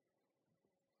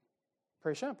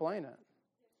 Pretty simple, ain't it?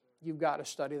 You've got to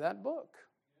study that book.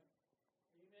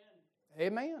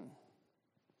 Amen. Amen.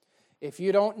 If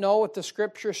you don't know what the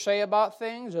Scriptures say about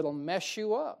things, it'll mess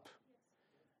you up.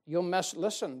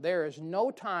 Listen, there is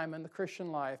no time in the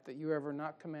Christian life that you ever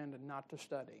not commanded not to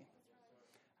study.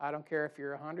 I don't care if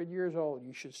you're 100 years old,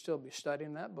 you should still be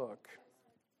studying that book.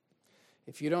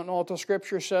 If you don't know what the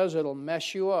Scripture says, it'll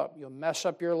mess you up. You'll mess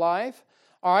up your life.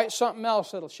 All right, something else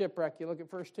that'll shipwreck you. Look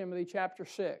at 1 Timothy chapter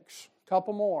 6. A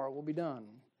couple more, we'll be done.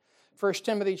 1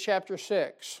 Timothy chapter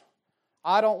 6.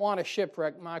 I don't want to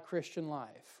shipwreck my Christian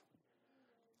life.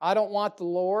 I don't want the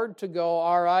Lord to go,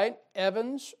 all right,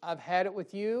 Evans, I've had it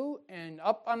with you, and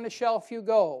up on the shelf you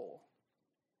go.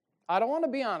 I don't want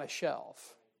to be on a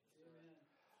shelf.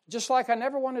 Just like I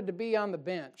never wanted to be on the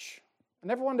bench. I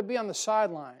never wanted to be on the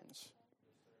sidelines.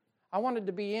 I wanted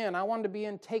to be in. I wanted to be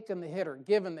in taking the hit or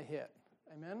giving the hit.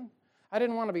 Amen? I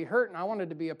didn't want to be hurting. I wanted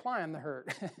to be applying the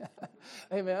hurt.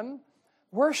 Amen?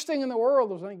 Worst thing in the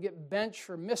world was when you get benched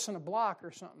for missing a block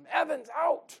or something. Evans,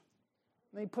 out!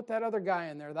 And they put that other guy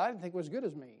in there that I didn't think was good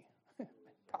as me.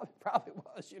 Probably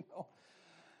was, you know.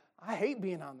 I hate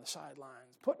being on the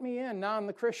sidelines. Put me in. Now in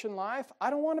the Christian life, I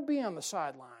don't want to be on the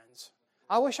sidelines.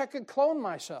 I wish I could clone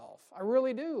myself. I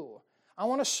really do. I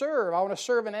want to serve. I want to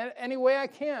serve in any way I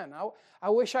can. I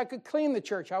wish I could clean the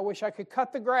church. I wish I could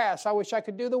cut the grass. I wish I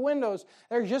could do the windows.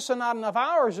 There's just not enough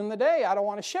hours in the day. I don't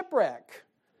want to shipwreck.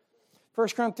 1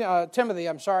 Timothy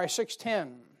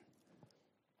 6:10.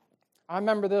 I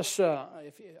remember this,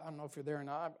 I don't know if you're there or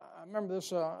not. I remember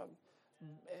this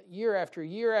year after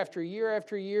year after year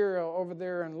after year over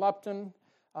there in Lupton.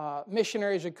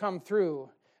 Missionaries had come through.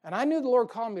 And I knew the Lord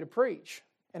called me to preach.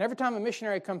 And every time a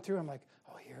missionary come through, I'm like,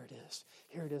 oh, here it is.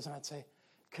 Here it is. And I'd say,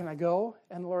 can I go?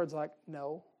 And the Lord's like,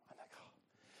 no. I'm like, oh.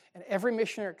 And every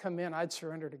missionary come in, I'd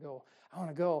surrender to go. I want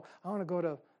to go. I want to go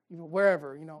to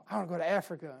wherever. I want to go to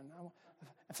Africa.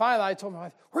 And finally, I told my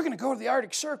wife, we're going to go to the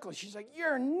Arctic Circle. She's like,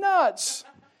 you're nuts.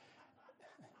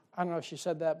 I don't know if she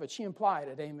said that, but she implied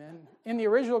it, amen. In the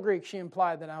original Greek, she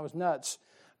implied that I was nuts.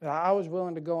 I was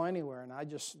willing to go anywhere, and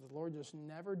the Lord just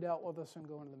never dealt with us in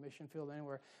going to the mission field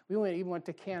anywhere. We even went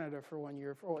to Canada for 1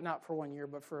 year, not for 1 year,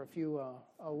 but for a few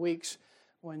weeks.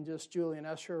 when just Julie and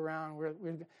Esther were around.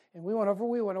 And we went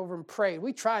over and prayed.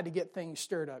 We tried to get things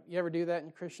stirred up. You ever do that in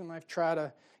your Christian life?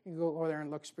 You go over there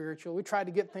and look spiritual. We tried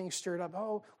to get things stirred up.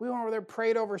 Oh, we went over there,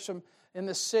 prayed over some in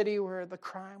the city where the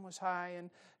crime was high and,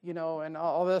 and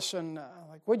all this. And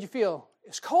like, what'd you feel?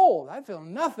 It's cold. I feel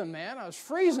nothing, man. I was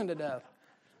freezing to death.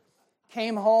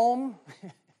 Came home,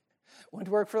 went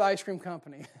to work for the ice cream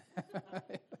company.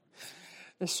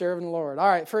 Just serving the Lord. All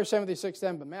right, 1 Timothy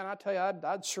 6:10. But man, I tell you,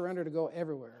 I'd surrender to go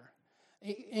everywhere,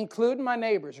 including my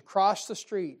neighbors across the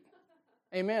street.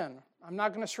 Amen. I'm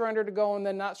not going to surrender to go and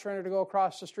then not surrender to go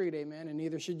across the street. Amen. And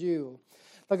neither should you.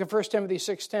 Look at 1 Timothy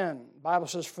 6:10. The Bible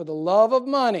says, "For the love of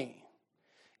money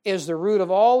is the root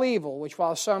of all evil, which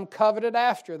while some coveted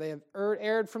after, they have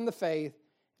erred from the faith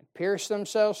and pierced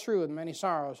themselves through with many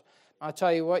sorrows." I'll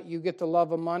tell you what, you get the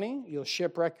love of money, you'll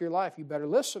shipwreck your life. You better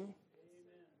listen.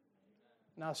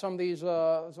 Now, some of these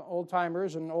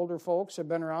old-timers and older folks have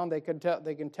been around. They can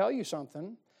tell you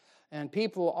something. And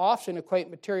people often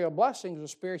equate material blessings with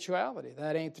spirituality.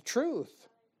 That ain't the truth.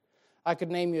 I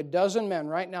could name you a dozen men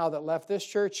right now that left this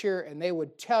church here, and they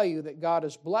would tell you that God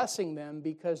is blessing them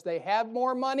because they have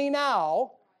more money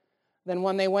now than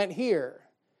when they went here.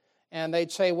 And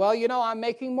they'd say, well, I'm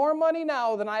making more money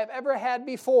now than I've ever had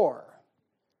before.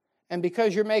 And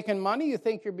because you're making money, you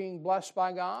think you're being blessed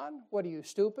by God? What are you,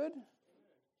 stupid?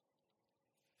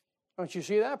 Don't you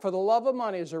see that? For the love of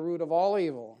money is the root of all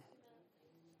evil.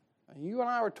 And you and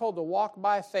I were told to walk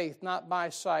by faith, not by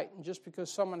sight. And just because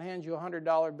someone hands you a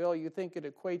 $100 bill, you think it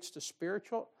equates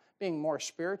to being more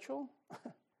spiritual?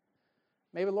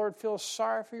 Maybe the Lord feels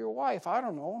sorry for your wife. I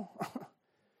don't know.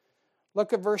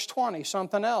 Look at verse 20,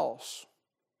 something else.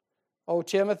 O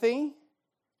Timothy,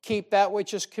 keep that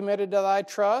which is committed to thy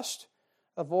trust.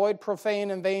 Avoid profane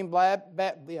and vain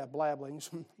blabblings.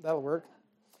 That'll work.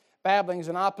 Babblings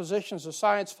and oppositions of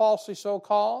science falsely so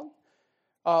called,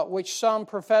 which some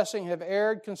professing have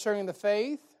erred concerning the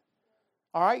faith.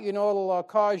 All right, it'll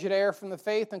cause you to err from the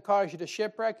faith and cause you to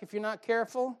shipwreck if you're not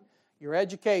careful. Your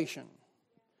education.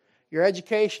 Your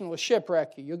education will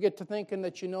shipwreck you. You'll get to thinking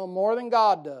that you know more than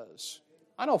God does.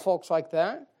 I know folks like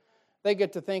that. They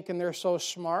get to thinking they're so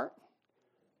smart.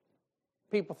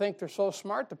 People think they're so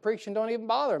smart, the preaching don't even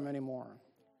bother them anymore.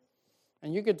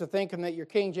 And you get to thinking that your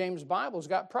King James Bible's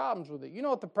got problems with it. You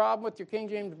know what the problem with your King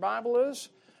James Bible is?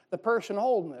 The person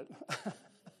holding it.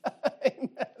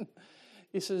 Amen.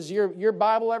 He says, your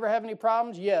Bible ever have any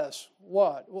problems? Yes.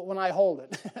 What? When I hold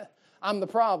it. I'm the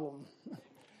problem.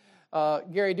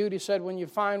 Gary Duty said, when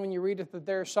you read it that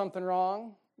there's something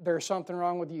wrong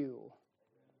with you.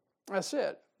 That's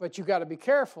it. But you've got to be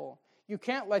careful. You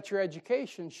can't let your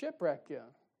education shipwreck you.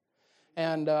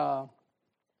 And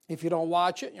if you don't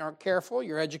watch it, you aren't careful,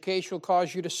 your education will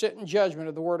cause you to sit in judgment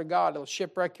of the Word of God. It'll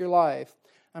shipwreck your life.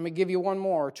 I'm going to give you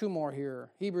two more here.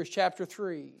 Hebrews chapter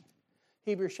 3.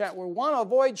 We want to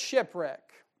avoid shipwreck.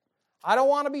 I don't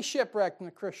want to be shipwrecked in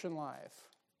the Christian life.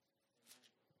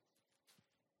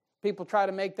 People try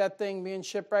to make that thing being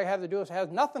shipwrecked has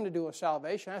nothing to do with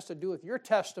salvation. It has to do with your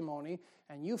testimony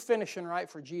and you finishing right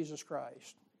for Jesus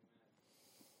Christ.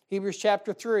 Hebrews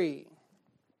chapter 3.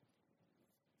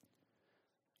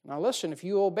 Now listen, if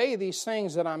you obey these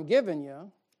things that I'm giving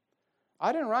you,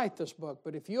 I didn't write this book,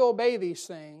 but if you obey these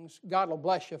things, God will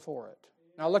bless you for it.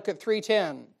 Now look at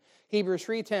 3:10. Hebrews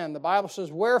 3:10. The Bible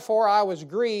says, "Wherefore I was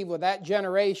grieved with that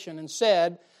generation and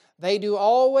said, they do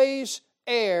always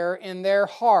err in their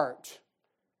heart,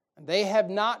 and they have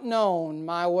not known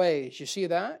my ways." You see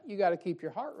that? You got to keep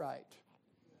your heart right.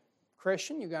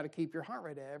 Christian, you got to keep your heart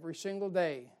right every single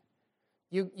day.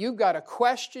 You've got to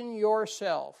question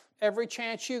yourself. Every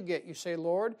chance you get, you say,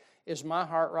 Lord, is my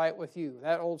heart right with you?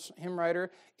 That old hymn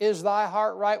writer, is thy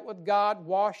heart right with God,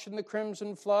 washed in the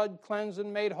crimson flood, cleansed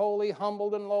and made holy,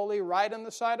 humbled and lowly, right in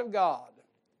the sight of God?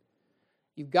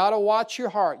 You've got to watch your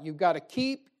heart. You've got to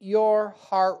keep your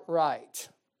heart right.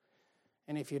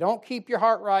 And if you don't keep your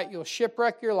heart right, you'll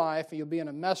shipwreck your life and you'll be in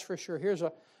a mess for sure.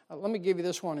 Let me give you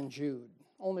this one in Jude.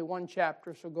 Only one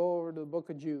chapter, so go over to the book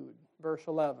of Jude, verse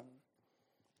 11.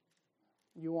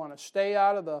 You want to stay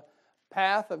out of the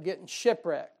path of getting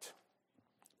shipwrecked.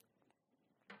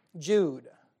 Jude.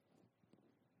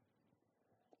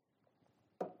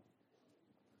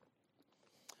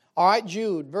 All right,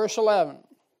 Jude, verse 11.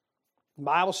 The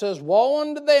Bible says, "Woe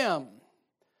unto them,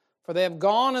 for they have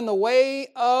gone in the way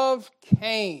of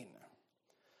Cain."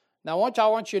 Now, I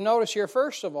want you to notice here,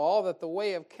 first of all, that the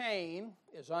way of Cain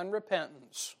is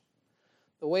unrepentance.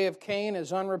 The way of Cain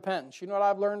is unrepentance. You know what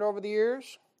I've learned over the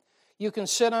years? You can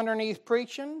sit underneath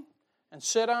preaching and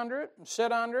sit under it and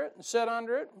sit under it and sit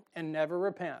under it and never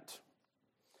repent.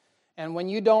 And when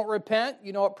you don't repent,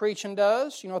 you know what preaching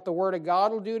does? You know what the Word of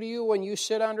God will do to you when you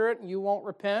sit under it and you won't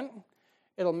repent?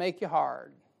 It'll make you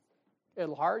hard.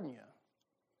 It'll harden you.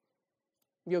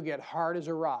 You'll get hard as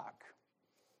a rock.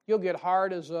 You'll get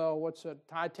hard as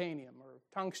titanium or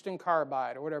tungsten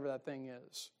carbide or whatever that thing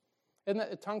is. Isn't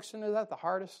that tungsten? Is that the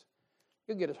hardest?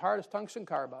 You'll get as hard as tungsten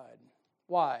carbide.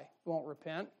 Why? You won't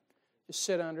repent. Just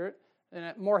sit under it.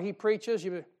 And the more he preaches,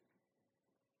 you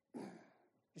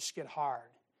just get hard.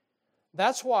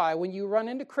 That's why when you run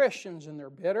into Christians and they're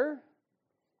bitter,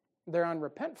 they're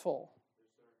unrepentful.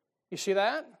 You see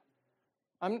that?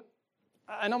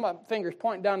 I know my finger's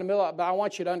pointing down the middle, but I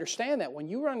want you to understand that. When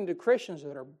you run into Christians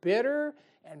that are bitter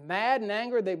and mad and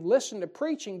angry, they've listened to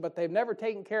preaching, but they've never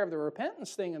taken care of the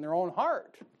repentance thing in their own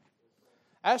heart.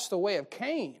 That's the way of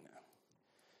Cain.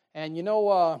 And you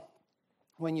know,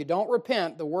 when you don't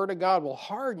repent, the Word of God will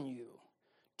harden you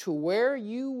to where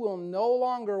you will no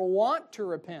longer want to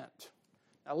repent.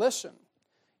 Now listen,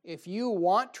 if you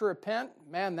want to repent,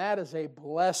 man, that is a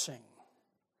blessing.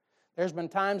 There's been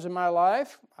times in my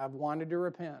life I've wanted to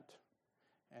repent.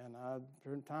 And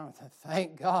there been times,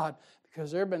 thank God,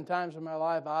 because there have been times in my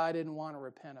life I didn't want to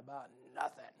repent about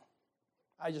nothing.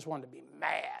 I just wanted to be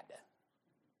mad.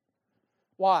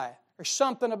 Why? There's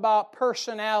something about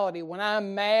personality. When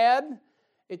I'm mad,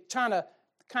 it kind of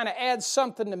adds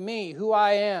something to me, who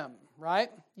I am, right?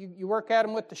 You work at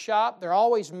them with the shop, they're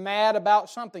always mad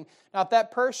about something. Now, if that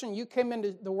person, you came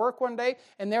into the work one day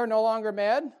and they're no longer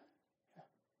mad,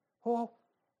 well,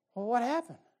 what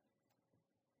happened?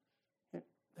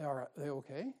 Are they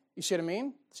okay? You see what I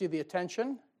mean? See the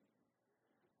attention?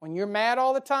 When you're mad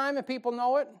all the time and people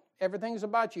know it, everything's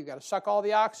about you. You've got to suck all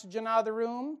the oxygen out of the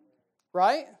room,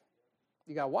 right?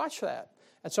 You got to watch that.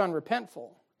 That's unrepentful.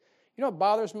 You know what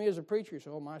bothers me as a preacher? You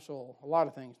say, oh, my soul, a lot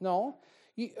of things. No.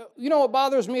 You know what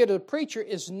bothers me as a preacher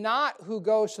is not who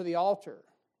goes to the altar.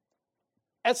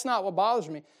 That's not what bothers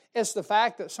me. It's the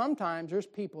fact that sometimes there's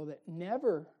people that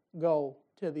never go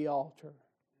to the altar.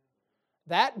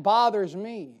 That bothers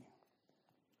me.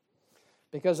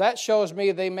 Because that shows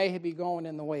me they may be going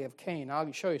in the way of Cain.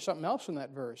 I'll show you something else in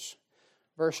that verse.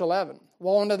 Verse 11.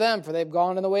 Woe unto them, for they've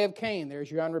gone in the way of Cain. There's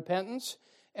your unrepentance.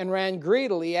 And ran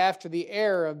greedily after the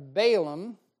heir of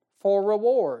Balaam for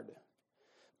reward.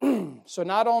 So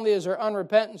not only is there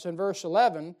unrepentance in verse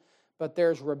 11, but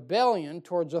there's rebellion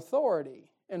towards authority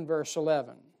in verse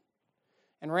 11.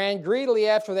 And ran greedily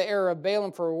after the heir of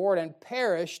Balaam for reward, and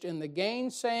perished in the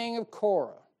gainsaying of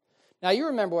Korah. Now you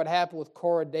remember what happened with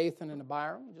Korah, Dathan, and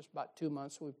Abiram. Just about 2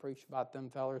 months we preached about them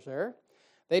fellers there.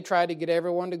 They tried to get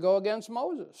everyone to go against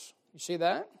Moses. You see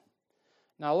that?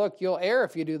 Now look, you'll err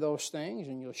if you do those things,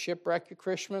 and you'll shipwreck your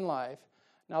Christian life.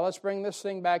 Now let's bring this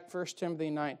thing back to 1 Timothy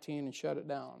 19 and shut it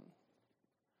down.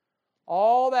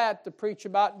 All that to preach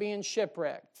about being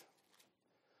shipwrecked.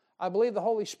 I believe the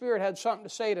Holy Spirit had something to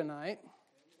say tonight.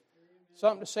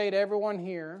 Something to say to everyone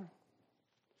here.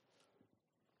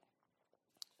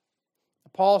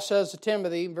 Paul says to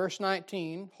Timothy, verse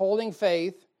 19, holding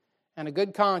faith and a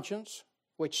good conscience,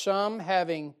 which some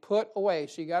having put away.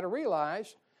 So you got to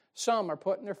realize, some are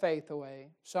putting their faith away.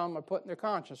 Some are putting their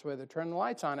conscience away. They're turning the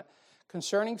lights on it.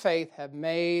 Concerning faith have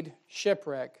made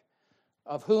shipwreck,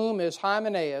 of whom is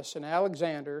Hymenaeus and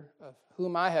Alexander, of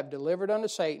whom I have delivered unto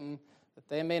Satan, that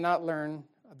they may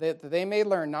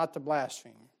learn not to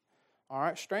blaspheme. All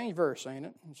right, strange verse, ain't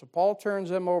it? And so Paul turns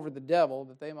them over to the devil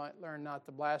that they might learn not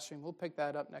to blaspheme. We'll pick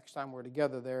that up next time we're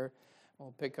together there.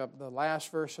 We'll pick up the last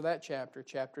verse of that chapter,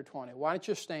 chapter 20. Why don't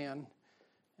you stand,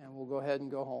 and we'll go ahead and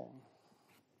go home.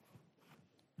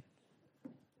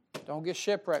 Don't get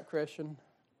shipwrecked, Christian.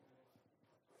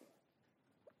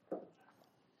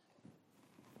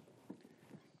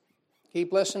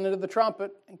 Keep listening to the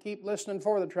trumpet and keep listening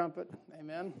for the trumpet.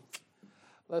 Amen.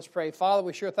 Let's pray. Father,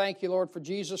 we sure thank you, Lord, for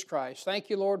Jesus Christ. Thank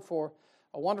you, Lord, for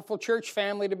a wonderful church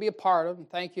family to be a part of. And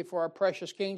thank you for our precious King